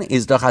Rebben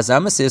is doch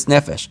Hazam Mesiras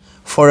Nefesh.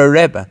 For a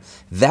Rebbe,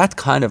 that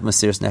kind of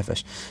Mesiras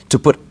Nefesh, to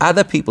put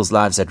other people's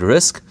lives at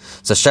risk,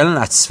 so stellen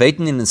als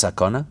Zweiten in den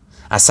Sakona,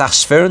 als sach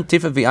schwer und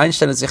tiefer wie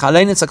einstellen sich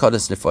allein in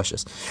Sakonis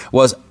Nefashis,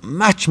 was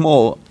much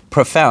more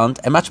profound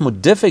and much more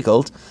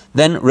difficult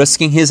than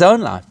risking his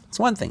own life. It's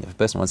one thing if a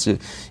person wants to,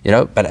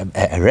 but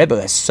a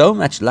Rebbe has so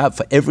much love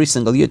for every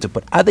single year to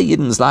put other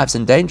Yidden's lives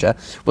in danger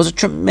was a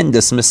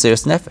tremendous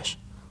Mesiras Nefesh.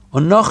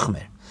 Und noch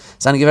mehr.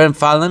 Seine gewähren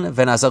Fallen,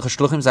 wenn solche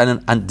Schluchim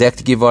seien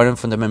entdeckt geworden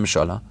von der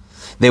Memeshola.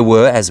 There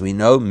were, as we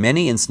know,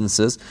 many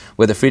instances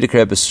where the Frierdiker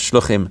Rebbe's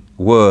Shluchim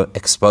were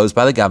exposed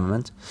by the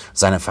government.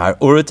 Seine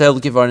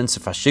verurteilt geworden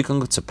zu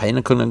Verschickung, zu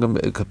Peinigungen,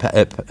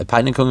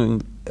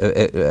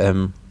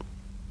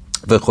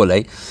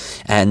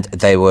 and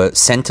they were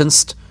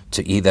sentenced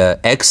to either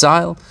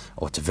exile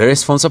or to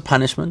various forms of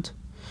punishment.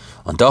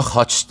 Und doch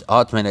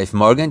hat man auf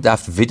morgen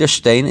darf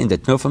widerstehen in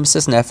der Tnur von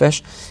Mesiras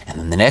Nefesh, and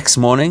then the next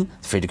morning,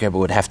 the Frierdiker Rebbe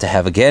would have to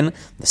have again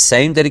the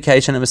same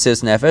dedication of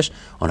Mesiras Nefesh,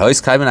 und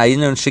heute kommen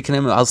Ainen und schicken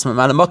ihm als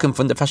Malamokim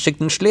von der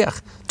verschickten Shliach,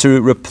 to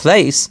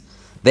replace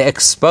the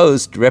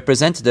exposed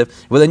representative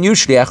with a new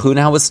Shliach who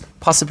now was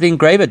possibly in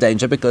graver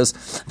danger because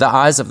the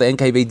eyes of the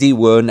NKVD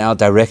were now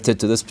directed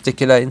to this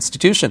particular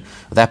institution,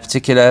 that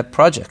particular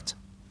project.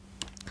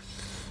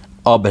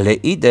 Aber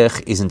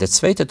leidech ist in der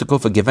zweiten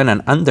Tekufe gewinn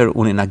ein anderer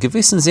und in einer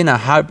gewissen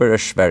Sinne harbere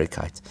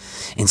Schwierigkeit.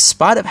 In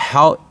spite of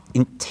how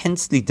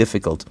intensely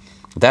difficult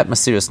that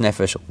Mesiras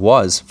Nefesh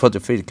was for the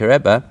Frierdiker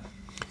Rebbe,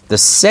 the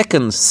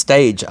second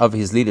stage of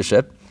his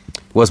leadership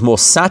was more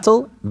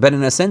subtle, but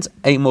in a sense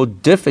a more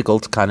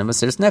difficult kind of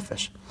Mesiras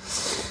Nefesh.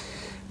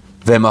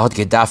 Wenn man hat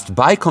gedacht,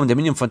 beikommen der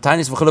Minium von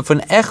Tainis von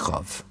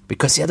Echov,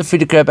 because the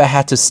Frierdiker Rebbe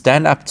had to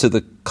stand up to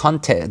the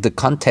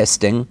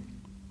contesting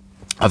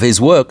of his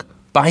work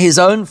by his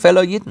own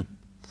fellow Yidden.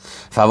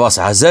 Why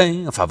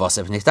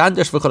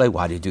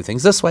do you do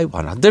things this way?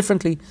 Why not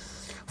differently?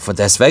 For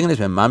deswegen ist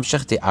man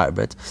mamshech die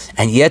Arbeit,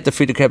 and yet the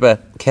Frierdiker Rebbe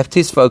kept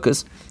his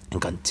focus and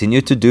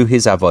continued to do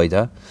his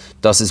avoida.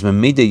 Das ist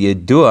mit der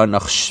Jedua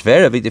noch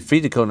schwerer wie die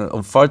Frierdiker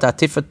und fordert a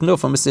tiefet nur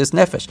von Mesiras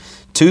Nefesh,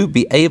 to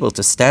be able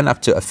to stand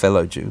up to a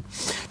fellow Jew,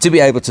 to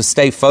be able to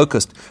stay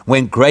focused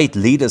when great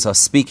leaders are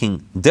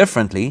speaking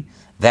differently.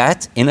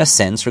 That, in a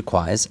sense,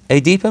 requires a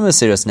deeper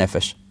Mesiras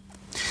Nefesh.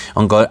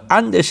 Und Gott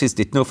anders ist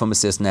die Tnur von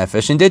Mesiras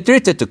Nefesh in der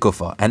dritte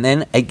Tekufa, and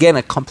then again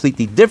a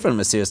completely different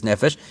Mesiras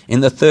Nefesh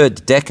in the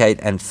third decade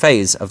and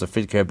phase of the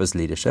Frierdiker Rebbe's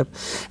leadership.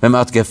 Wenn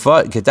man hat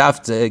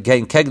gedacht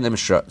gegen dem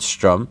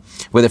Strom,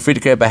 where the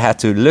Frierdiker Rebbe had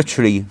to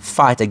literally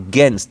fight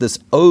against this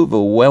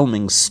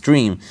overwhelming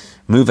stream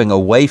moving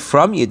away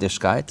from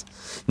Yiddishkeit,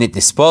 nicht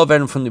dispel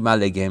werden von dem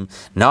Allegim,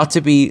 not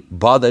to be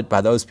bothered by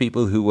those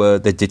people who were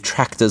the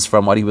detractors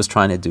from what he was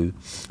trying to do,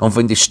 und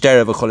von die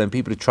Stere v'cholim,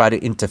 people who try to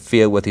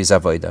interfere with his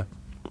avodah.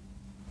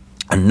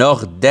 Und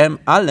nach dem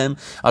allem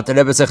hat der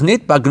Rebbe sich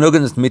nicht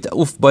begnügen mit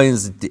aufbauen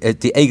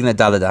die eigene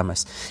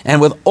Daladamas.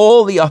 And with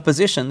all the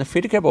opposition, the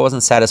Frierdiker Rebbe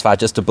wasn't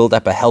satisfied just to build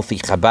up a healthy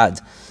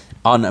Chabad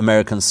on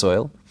American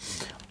soil.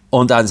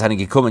 Und dann sind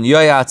gekommen,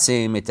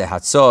 Joyatzi mit der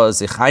Hatzor,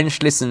 sich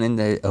einschließen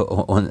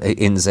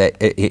in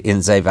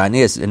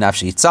Zevanias, in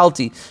Afshi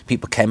Tzalti.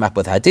 People came up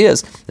with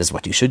ideas. This is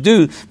what you should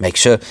do. Make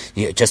sure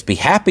you just be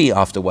happy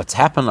after what's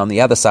happened on the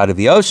other side of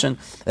the ocean,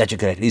 that you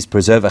could at least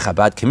preserve a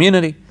Chabad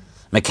community.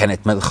 Man kann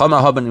nicht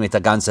Melchama haben mit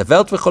der ganzen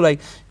Welt.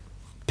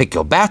 Pick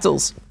your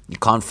battles. You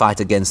can't fight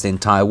against the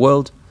entire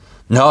world.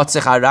 Hat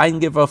sich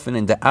reingeworfen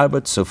in der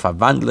Arbeit zu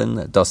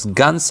verwandeln, das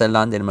ganze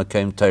Land in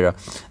Makom Torah.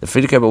 The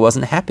Frierdiker Rebbe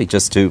wasn't happy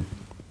just to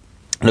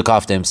look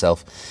after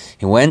himself.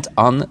 He went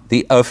on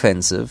the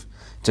offensive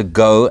to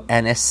go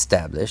and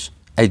establish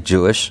a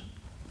Jewish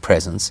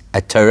presence,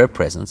 a Torah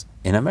presence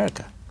in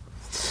America.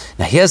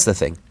 Now here's the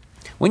thing.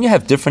 When you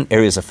have different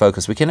areas of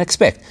focus, we can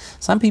expect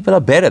some people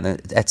are better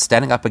at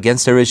standing up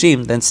against a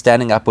regime than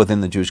standing up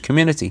within the Jewish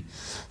community.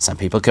 Some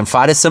people can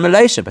fight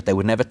assimilation, but they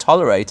would never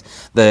tolerate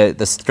the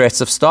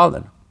threats of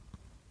Stalin.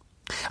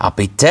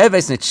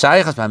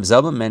 Beim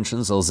selben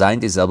Menschen soll sein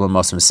dieselbe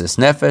Mesiras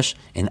Nefesh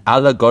in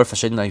aller gar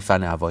verschiedene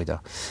Ifane Avoida.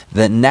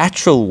 The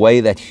natural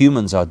way that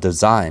humans are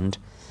designed,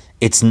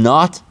 it's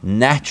not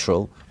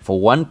natural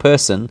for one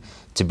person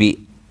to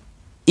be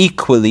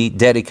equally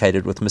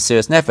dedicated with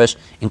Mesiras Nefesh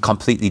in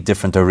completely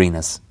different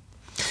arenas.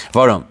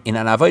 Warum? In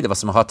einer Avoida,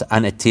 was man hat,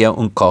 eine Tier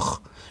und Koch.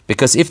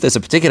 Because if there's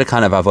a particular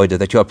kind of Avoida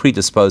that you are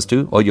predisposed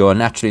to, or you are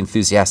naturally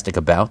enthusiastic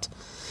about,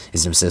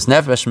 is Mesiras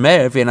Nefesh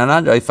mehr wie in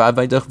another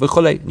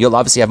Avodah. You'll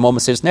obviously have more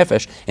Mesiras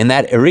Nefesh in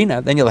that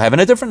arena than you'll have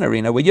in a different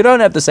arena where you don't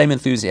have the same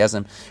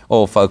enthusiasm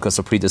or focus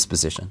or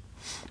predisposition.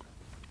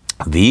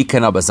 Wie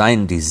kann aber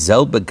sein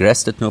dieselbe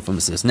größte Tnur von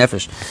Mesiras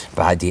Nefesh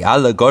bei die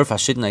alle gar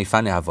verschiedene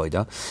Ifane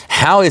Avodah?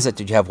 How is it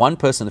that you have one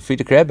person, the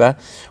Frierdiker Rebbe,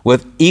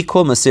 with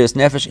equal Mesiras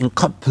Nefesh in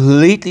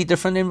completely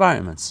different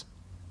environments?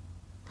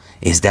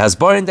 is the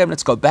hasbara in them.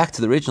 Let's go back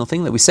to the original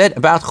thing that we said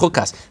about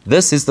Chukas.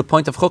 This is the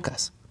point of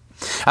Chukas.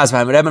 As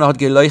beim Rebbe hat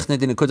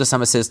geleuchtet in der Kudas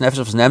HaMesiras Nefesh,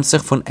 was nimmt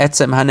sich von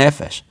Etzem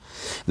HaNefesh.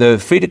 The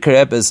Frierdiker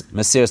Rebbe's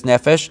Mesiras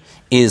Nefesh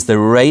is the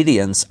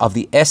radiance of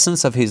the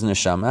essence of his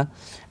neshama,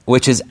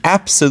 which is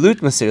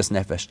absolute Mesiras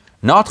Nefesh,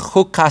 not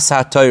Chukas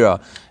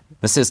HaTorah,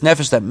 Mesiras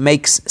Nefesh that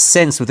makes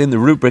sense within the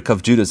rubric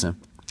of Judaism.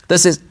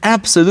 This is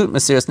absolute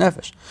Mesiras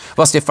Nefesh.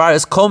 Was the far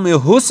is kol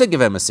mihusa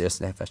given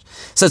Mesiras Nefesh.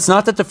 So it's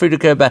not that the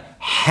Frierdiker Rebbe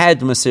had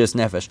Mesiras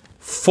Nefesh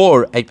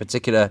for a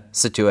particular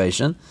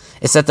situation.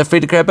 It's that the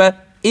Frierdiker Rebbe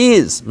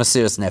is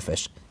Mesiras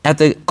Nefesh at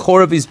the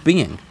core of his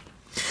being.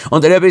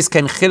 Und der Rebbe ist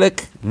kein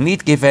Chelek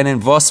nicht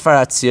gewinnen, was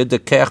verraziert der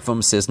Kerch von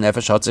Mesiras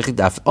Nefesh hat sich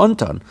gedacht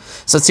anton.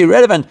 So it's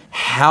irrelevant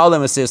how the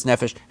Mesiras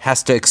Nefesh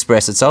has to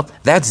express itself.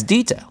 That's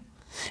detail.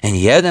 And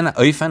jeden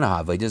Eufen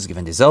Havodah is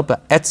given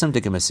dieselbe etzem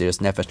dike Mesiras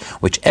Nefesh,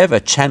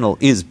 whichever channel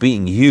is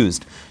being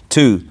used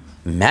to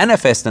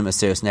manifest the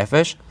Mesiras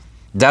Nefesh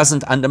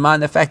doesn't undermine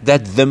the fact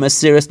that the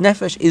Mesiras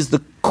Nefesh is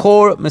the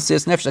core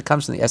Mesiras Nefesh that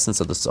comes from the essence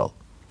of the soul.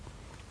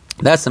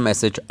 That's the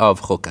message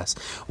of Chukas.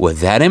 With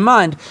that in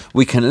mind,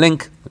 we can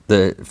link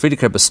the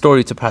Frierdiker Rebbe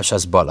story to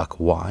Parshas Balak.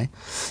 Why?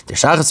 Der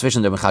Schach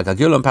zwischen dem Chag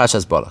HaGeula und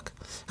Parshas Balak.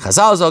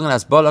 Chazal sagen,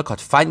 dass Balak hat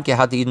Feind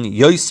gehabt Eden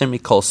Yoser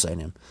mikol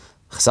seinem.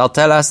 Chazal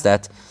tell us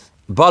that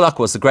Balak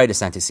was the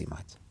greatest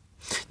anti-Semite.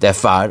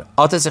 Therefore,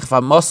 hat sich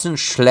vermossen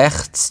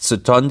schlecht zu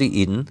tun die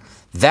Eden.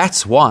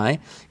 That's why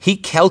he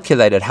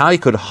calculated how he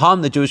could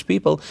harm the Jewish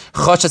people,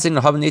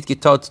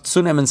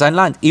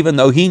 even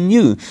though he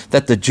knew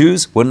that the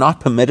Jews were not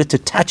permitted to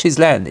touch his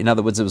land. In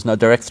other words, there was no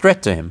direct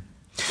threat to him.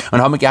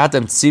 And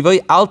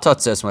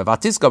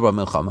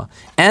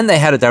they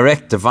had a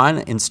direct divine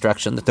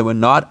instruction that they were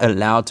not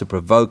allowed to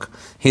provoke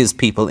his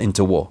people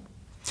into war.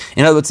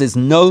 In other words, there's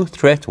no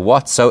threat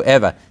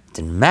whatsoever. It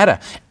didn't matter.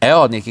 He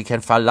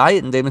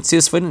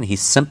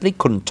simply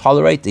couldn't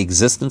tolerate the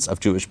existence of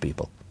Jewish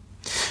people.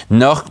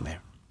 Noch mehr.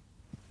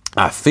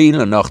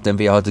 Viel nachdem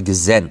wir heute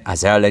gesehen,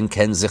 als allein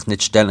kann sich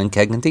nicht stellen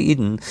gegen die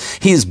Eden.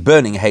 His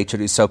burning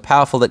hatred is so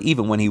powerful that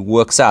even when he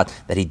works out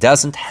that he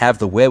doesn't have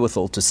the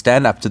wherewithal to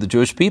stand up to the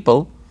Jewish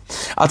people,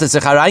 hat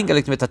sich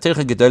hereingelegt mit der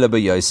Tirche Gedöle bei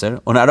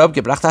Yoser und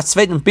herabgebracht als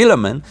zweiten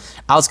Bilamen,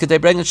 als gedei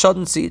bringen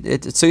Schaden zu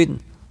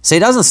Eden. So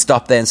he doesn't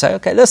stop there and say,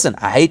 okay, listen,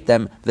 I hate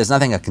them, there's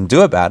nothing I can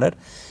do about it.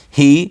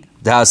 He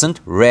doesn't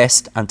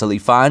rest until he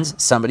finds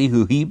somebody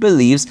who he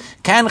believes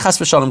can chas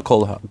v'shalom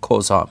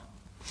cause harm.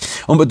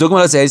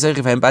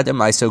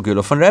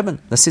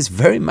 This is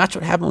very much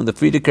what happened with the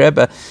Frierdiker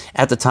Rebbe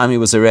at the time he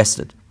was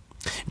arrested.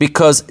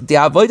 Because the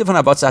avodah von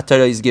Abatzat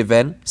Torah is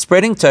given,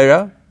 spreading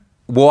Torah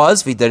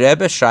was, wie der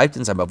Rebbe schreibt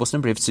in seinem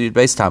bewussten Brief zu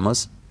Yud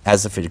Tammuz,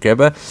 as the Frierdiker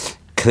Rebbe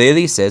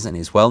clearly says in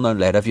his well-known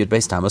letter of Yud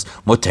Tammuz,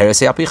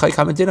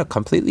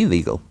 completely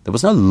legal. There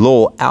was no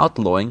law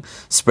outlawing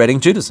spreading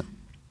Judaism.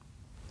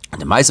 Und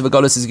der Meister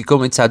Begolles ist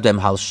gekommen mit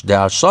dem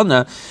der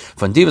Halshana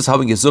von die was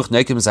haben gesucht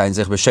nekem sein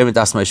sich beschämt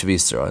das Moshe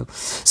Israel.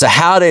 So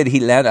how did he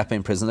land up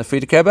in prison, the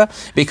Frierdiker Rebbe?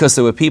 Because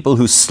there were people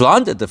who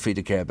slandered the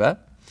Frierdiker Rebbe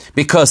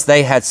because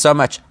they had so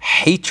much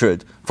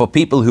hatred for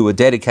people who were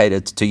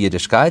dedicated to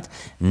Yiddishkeit,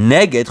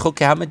 neged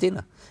Chukei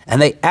HaMedina.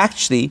 And they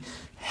actually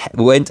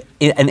went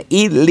in an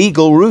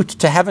illegal route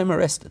to have him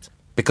arrested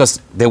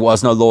because there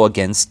was no law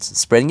against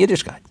spreading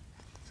Yiddishkeit.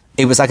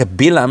 It was like a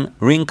Bilam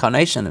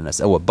reincarnation in us,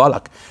 or a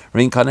Balak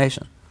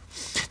reincarnation.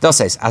 Das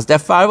heißt, als der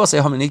Fall was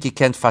haben nicht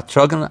gekannt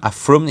vertragen a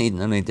frum in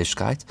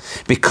Yiddishkeit,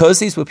 because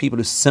these were people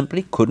who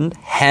simply couldn't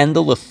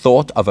handle the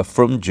thought of a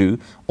frum Jew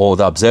or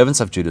the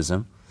observance of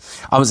Judaism.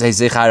 Haben sie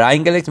sich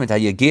hereingelegt mit der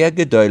Yegea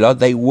Gedola.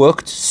 They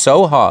worked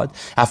so hard,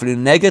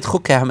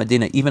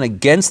 even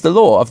against the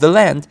law of the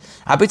land,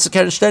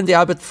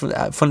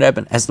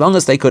 as long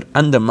as they could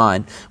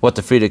undermine what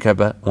the Frierdiker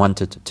Rebbe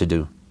wanted to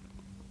do.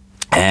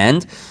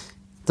 And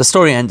the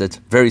story ended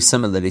very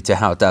similarly to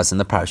how it does in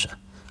the parasha.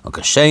 So in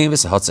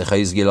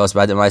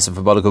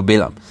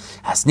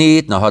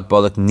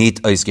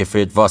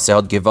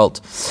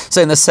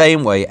the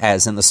same way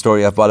as in the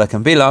story of Balak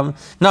and Bilam,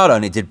 not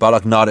only did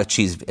Balak not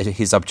achieve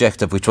his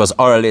objective, which was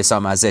orally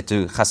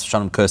to chas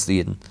v'shalom curse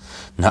the Yidden,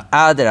 no,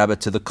 aber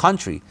to the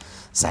contrary,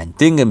 sein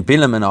Dingen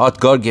Bilam hat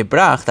Gott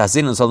gebracht, dass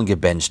sie sollen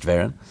gebencht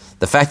werden.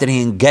 The fact that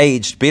he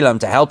engaged Bilam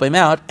to help him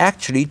out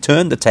actually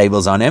turned the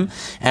tables on him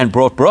and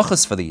brought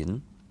brachas for the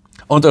Yidden.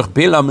 Und durch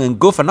Bilam and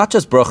Gufa, not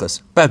just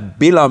brachas, but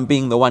Bilam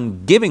being the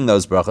one giving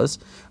those brachas.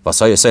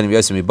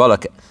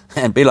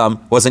 And Bilam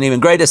was an even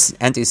greater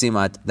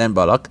anti-Semite than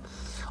Balak.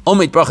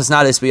 Umit brachas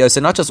nales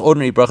b'yosef, not just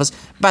ordinary brachas,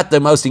 but the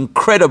most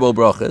incredible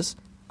brachas.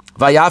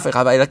 The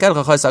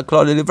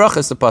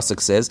pasuk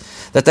says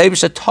that the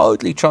Eibusha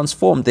totally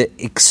transformed the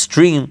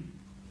extreme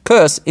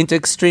curse into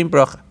extreme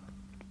bracha.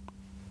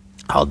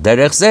 Al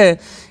derech zeh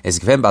is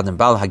given by the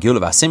Bal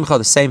Hagula v'Simcha.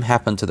 The same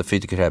happened to the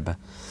Frierdiker Rebbe.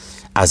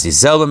 As the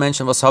selber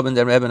Menschen, was haben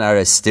der Rebbe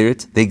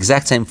arrestiert, the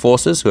exact same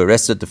forces who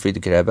arrested the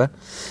Frierdiker Rebbe,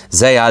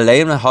 sie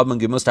allein haben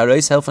gemusst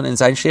heraushelfen in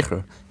sein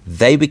Shichur.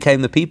 They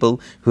became the people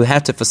who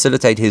had to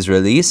facilitate his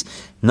release.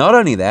 Not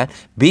only that,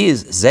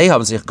 sie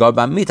haben sich gar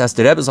beim Mit, as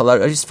the Rebbe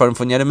soll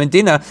von jeder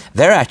Medina,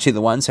 they're actually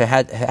the ones who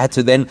had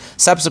to then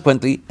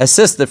subsequently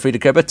assist the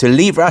Frierdiker Rebbe to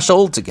leave Russia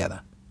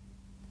altogether.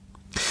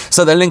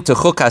 So the link to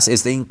Chukas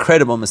is the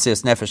incredible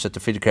Mesiras Nefesh that the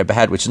Frierdiker Rebbe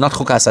had, which is not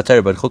Chukas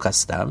HaTorah but Chukas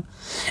Stam.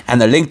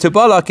 And the link to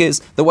Balak is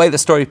the way the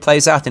story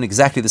plays out in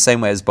exactly the same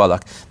way as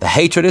Balak. The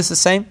hatred is the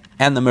same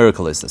and the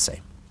miracle is the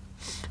same.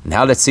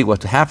 Now let's see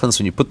what happens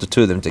when you put the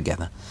two of them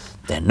together.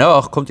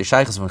 Dennoch kommt die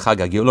Sheiches von Chag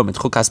HaGeula mit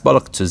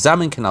Chukas-Balak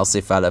zusammen Kanal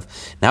Sif Aleph.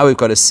 Now we've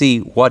got to see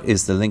what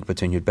is the link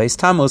between Yud Beis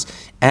Tammuz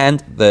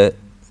and the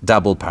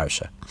double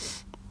parsha.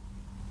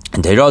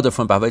 And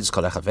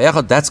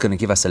that's going to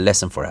give us a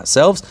lesson for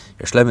ourselves.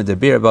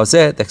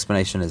 The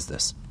explanation is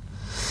this.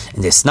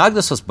 In the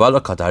Snagdas was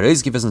Balak hat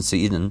gewesen zu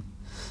ihnen,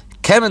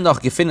 kämen noch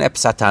gefinnen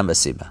Epsatam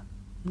Besiba.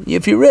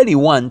 If you really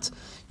want,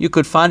 you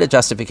could find a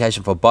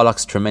justification for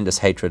Balak's tremendous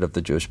hatred of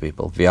the Jewish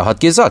people.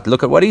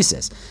 Look at what he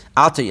says.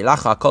 They're going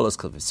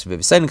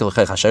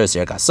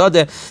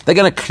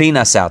to clean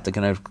us out. They're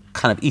going to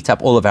kind of eat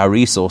up all of our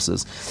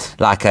resources,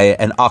 like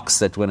an ox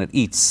that when it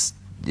eats,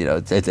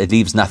 it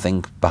leaves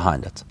nothing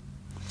behind it.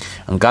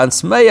 And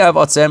ganz Moav,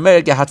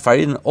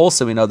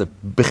 also we know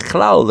that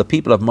Bichlal, the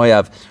people of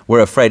Moav, were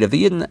afraid of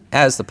the Yidden,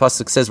 as the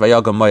pasuk says,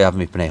 Vayagam Moav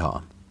mipnei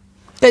ha'am.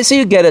 Okay, so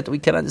you get it. We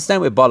can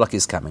understand where Balak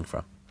is coming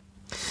from.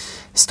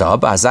 In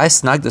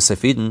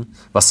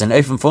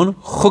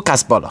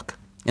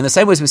the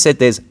same way as we said,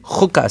 there's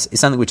Chukas is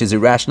something which is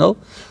irrational.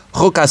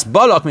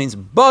 Chukas-Balak means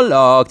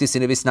Balak. This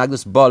in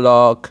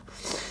Balak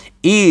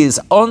is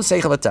on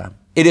Seichel.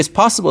 It is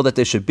possible that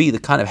there should be the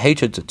kind of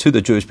hatred to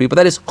the Jewish people.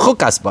 That is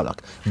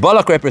Chukas-Balak.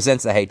 Balak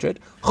represents the hatred.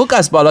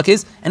 Chukas-Balak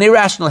is an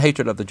irrational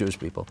hatred of the Jewish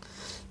people.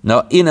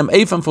 Now, in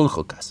Eifam von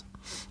Chukas.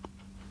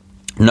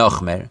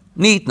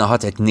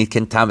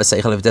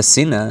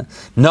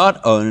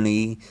 Not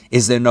only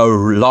is there no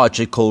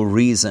logical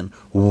reason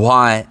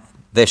why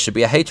there should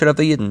be a hatred of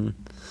the Yidden,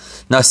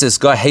 but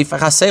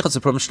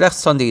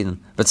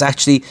it's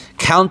actually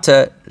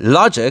counter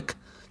logic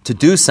to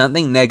do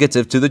something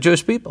negative to the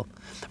Jewish people.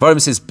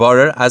 Because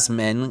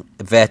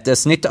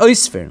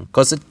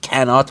it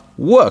cannot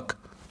work.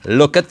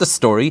 Look at the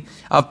story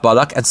of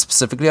Balak and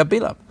specifically of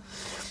Bilam.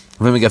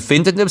 When we get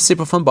in the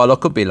Sipur from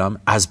Balak und Bilam,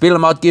 as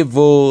Bilam had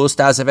gewusst,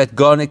 as wird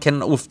gar nicht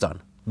auftan.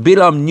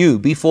 Bilam knew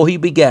before he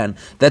began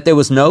that there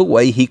was no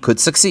way he could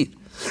succeed.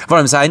 He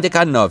is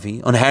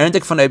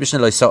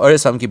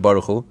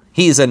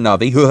a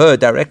Navi who heard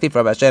directly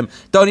from Hashem.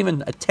 Don't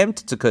even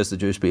attempt to curse the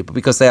Jewish people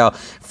because they are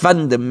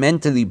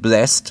fundamentally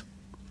blessed.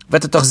 He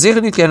knew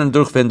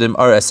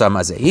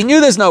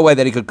there's no way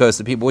that he could curse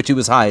the people, which he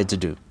was hired to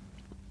do.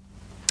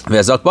 He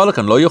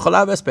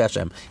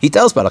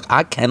tells Balak,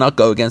 I cannot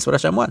go against what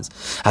Hashem wants.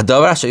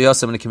 Whatever the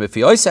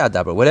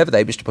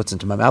Eibishter puts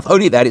into my mouth,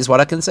 only that is what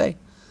I can say.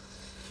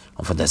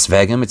 In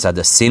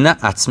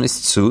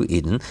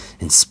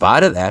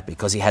spite of that,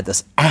 because he had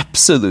this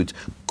absolute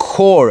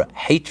core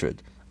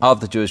hatred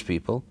of the Jewish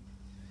people,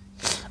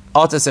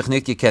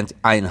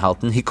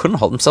 he couldn't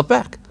hold himself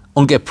back.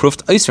 He tried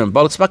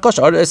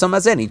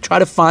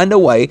to find a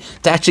way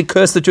to actually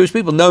curse the Jewish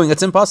people, knowing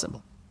it's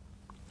impossible.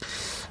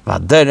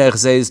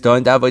 That's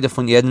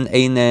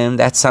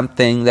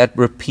something that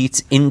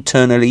repeats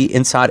internally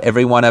inside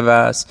every one of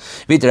us.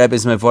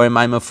 As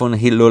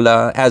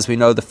we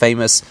know, the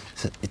famous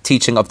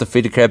teaching of the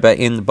Frierdiker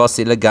Rebbe in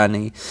Bossi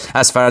Legani,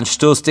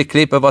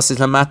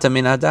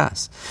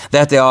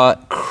 that there are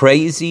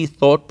crazy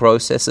thought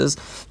processes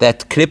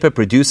that Klippa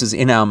produces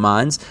in our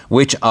minds,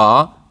 which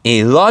are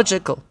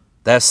illogical.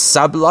 They're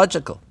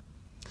sublogical.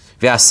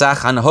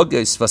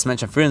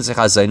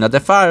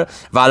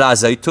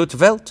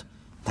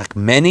 Like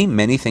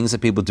many things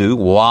that people do.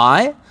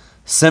 Why?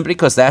 Simply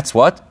because that's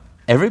what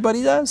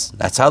everybody does.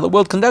 That's how the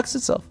world conducts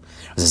itself.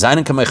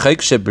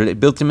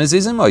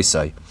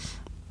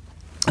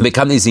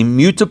 Become these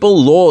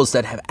immutable laws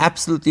that have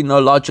absolutely no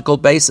logical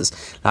basis,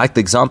 like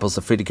the examples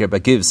the Frierdiker Rebbe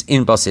gives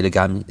in Bossi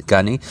Legani,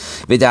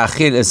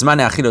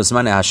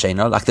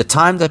 like the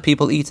time that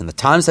people eat and the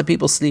times that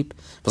people sleep.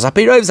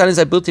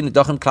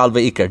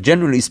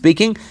 Generally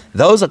speaking,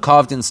 those are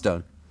carved in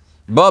stone.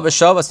 Yet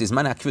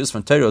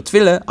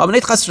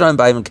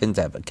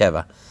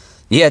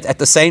at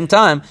the same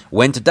time,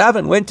 when to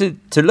daven, when to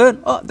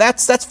learn,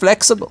 that's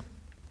flexible.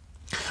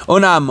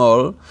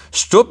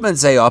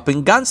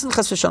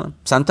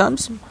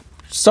 Sometimes,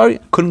 sorry,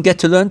 couldn't get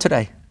to learn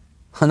today.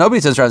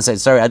 Nobody turns around and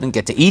says, sorry, I didn't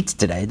get to eat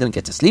today, I didn't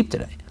get to sleep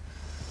today.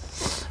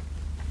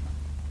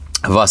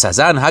 It's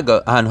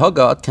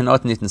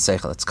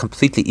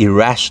completely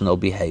irrational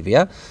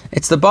behavior.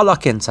 It's the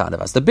Balak inside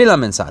of us, the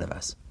Bilam inside of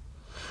us.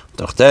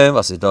 So the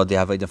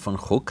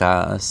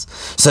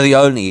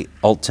only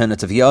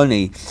alternative, the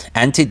only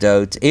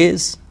antidote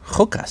is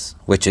Chukas,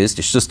 which is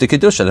the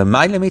Kedusha,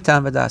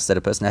 that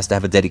a person has to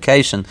have a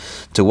dedication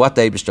to what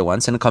the Eibishter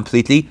wants in a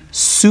completely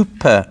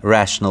super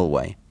rational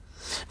way.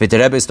 With the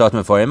Rebbe is taught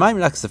me for him,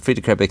 like the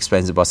Frierdiker Rebbe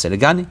explains the Bas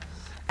Elegani.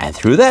 And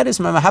through that is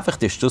Mamahafich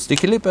the Shtus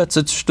Dikilipa, it's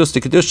Shtus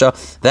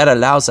Dikidusha that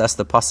allows us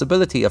the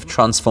possibility of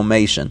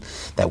transformation.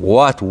 That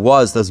what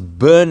was this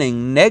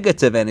burning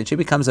negative energy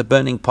becomes a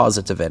burning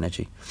positive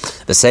energy.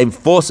 The same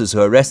forces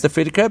who arrest the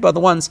Frierdiker Rebbe are the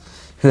ones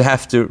who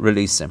have to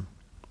release him.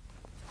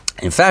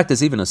 In fact,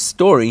 there's even a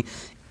story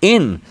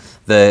in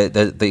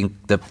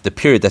the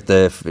period that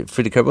the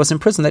Frierdiker Rebbe was in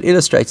prison that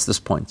illustrates this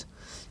point.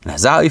 And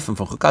from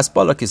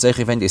Chukas-Balak is so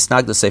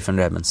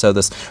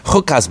this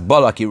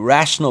Chukas-Balak,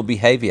 irrational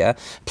behavior,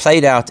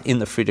 played out in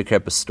the Frierdiker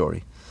Rebbe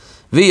story.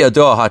 Which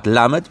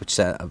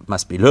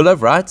must be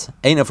Lulav, right?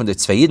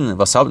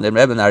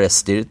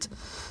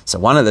 So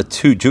one of the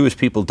two Jewish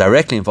people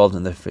directly involved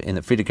in the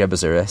Frierdiker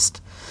Rebbe's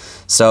arrest.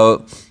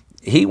 So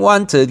he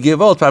wanted to give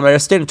out by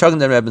arresting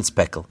the Rebbe's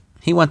pekel.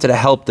 He wanted to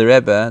help the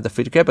Rebbe, the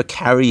Frierdiker Rebbe,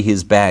 carry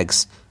his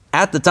bags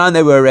at the time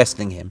they were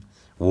arresting him.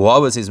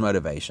 What was his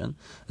motivation?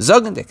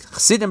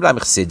 Chassidim bleiben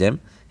Chassidim.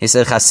 He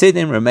said,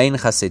 Chassidim remain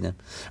Chassidim.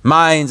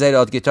 Mein Zeh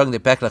hat getragen die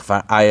Päcklich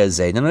für Eier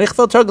Zeden. Und ich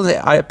will tragen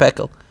die Eier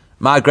Päckl.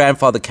 My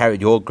grandfather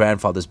carried your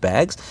grandfather's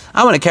bags.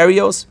 I want to carry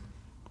yours.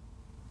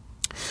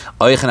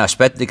 Euch in a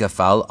spätlicher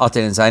Fall hat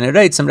in seiner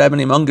Rede zum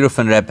Rebbe ihm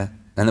angerufen Rebbe.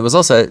 And there was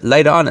also,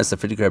 later on, as the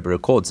Frierdiker Rebbe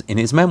records in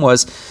his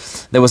memoirs,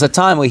 there was a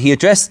time where he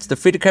addressed the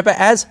Frierdiker Rebbe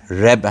as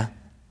Rebbe.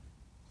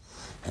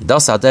 And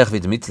das hat wie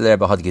der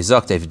Mittelrebbe hat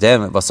gesagt, auf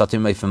dem, was hat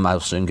ihm auf dem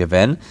Malchus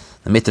gewähnt.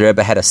 The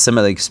Mittelrebbe had a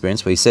similar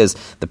experience where he says,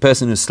 the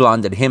person who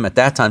slandered him at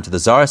that time to the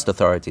Tsarist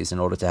authorities in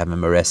order to have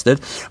him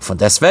arrested, von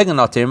deswegen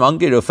hat ihm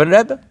angerufen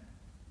Rebbe.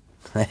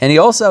 And he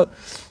also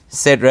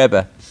said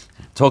Rebbe,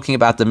 talking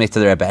about the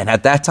Mittelrebbe. And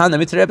at that time, the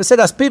Mittelrebbe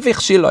said, as pivich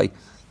shiloi.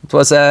 It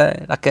was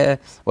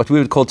what we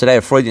would call today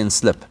a Freudian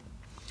slip.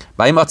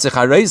 Bei ihm hat sich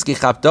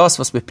herausgehabt das,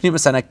 was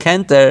bepnimis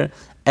anerkennt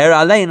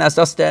allein als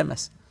das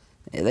Demes.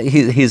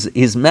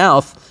 His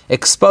mouth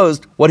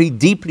exposed what he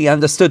deeply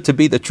understood to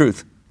be the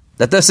truth.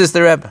 That this is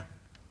the Rebbe.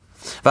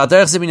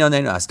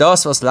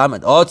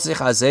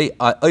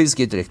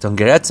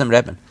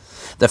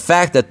 The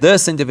fact that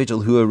this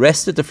individual who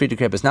arrested the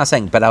Frierdiker Rebbe is now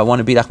saying, but I want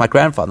to be like my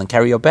grandfather and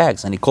carry your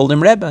bags. And he called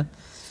him Rebbe.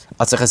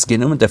 That's because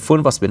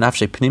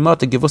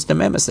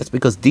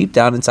deep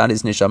down inside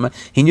his neshama,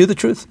 he knew the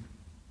truth.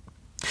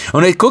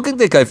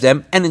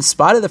 And in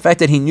spite of the fact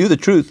that he knew the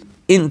truth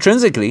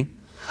intrinsically,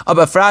 and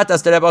especially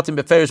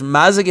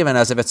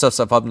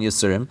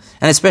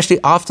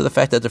after the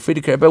fact that the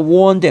Frierdiker Rebbe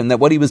warned him that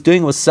what he was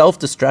doing was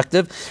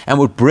self-destructive and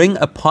would bring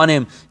upon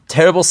him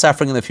terrible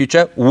suffering in the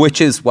future, which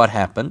is what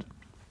happened.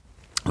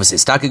 As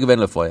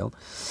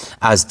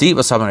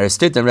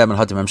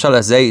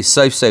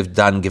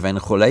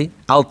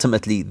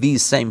ultimately,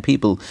 these same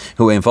people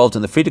who were involved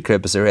in the Frierdiker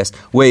Rebbe's arrest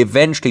were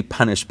eventually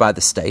punished by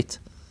the state.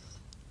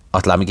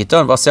 In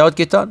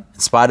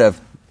spite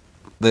of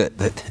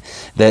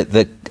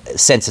the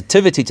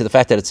sensitivity to the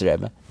fact that it's a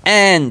Rebbe,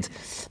 and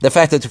the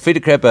fact that the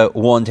Frierdiker Rebbe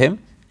warned him,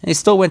 and he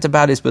still went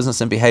about his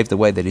business and behaved the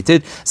way that he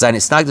did. Because it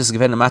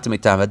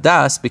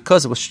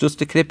was Shtus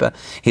Diklipa.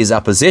 His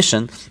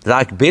opposition,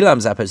 like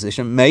Bilam's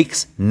opposition,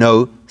 makes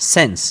no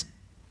sense.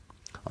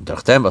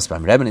 But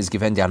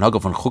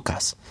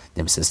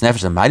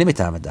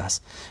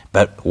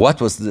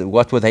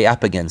what were they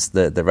up against,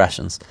 the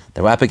Russians?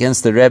 They were up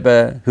against the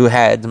Rebbe who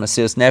had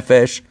Mesiras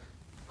Nefesh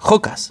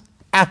Chukas.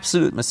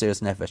 Absolute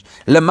Mesiras Nefesh.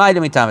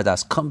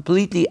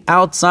 Completely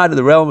outside of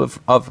the realm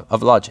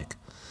of logic.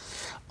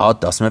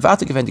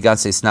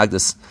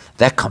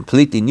 That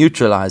completely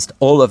neutralized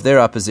all of their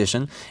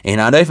opposition to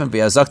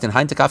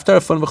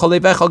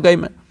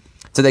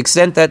the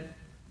extent that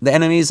the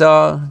enemies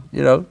are,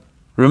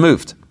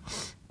 removed.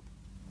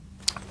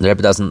 The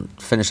Rebbe doesn't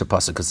finish the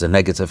pasuk because it's a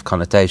negative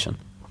connotation.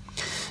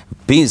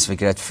 To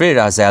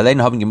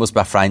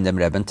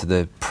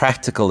the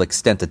practical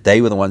extent that they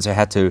were the ones who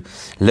had to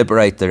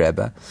liberate the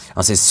Rebbe.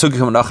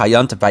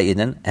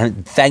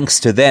 And thanks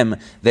to them,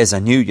 there's a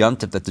new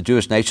Yontif that the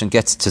Jewish nation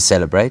gets to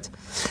celebrate.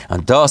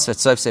 And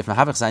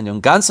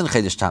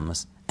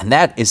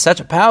that is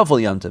such a powerful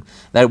Yontif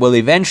that it will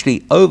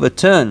eventually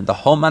overturn the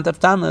whole month of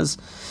Tammuz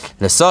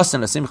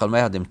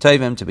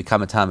to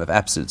become a time of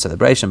absolute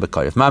celebration,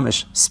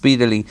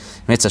 speedily,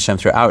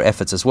 through our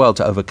efforts as well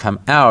to overcome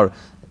our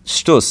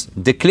Shtus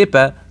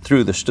Diklipa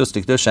through the Shtus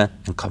Dikdusha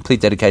and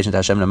complete dedication to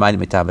Hashem L'mayim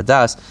Mitav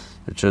Adas,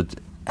 which should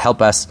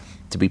help us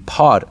to be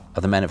part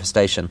of the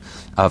manifestation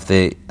of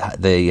the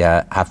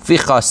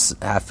Hafichas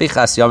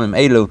Yomim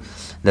Elu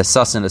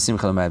L'Sasin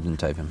L'Simcha L'Mayim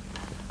Tovim.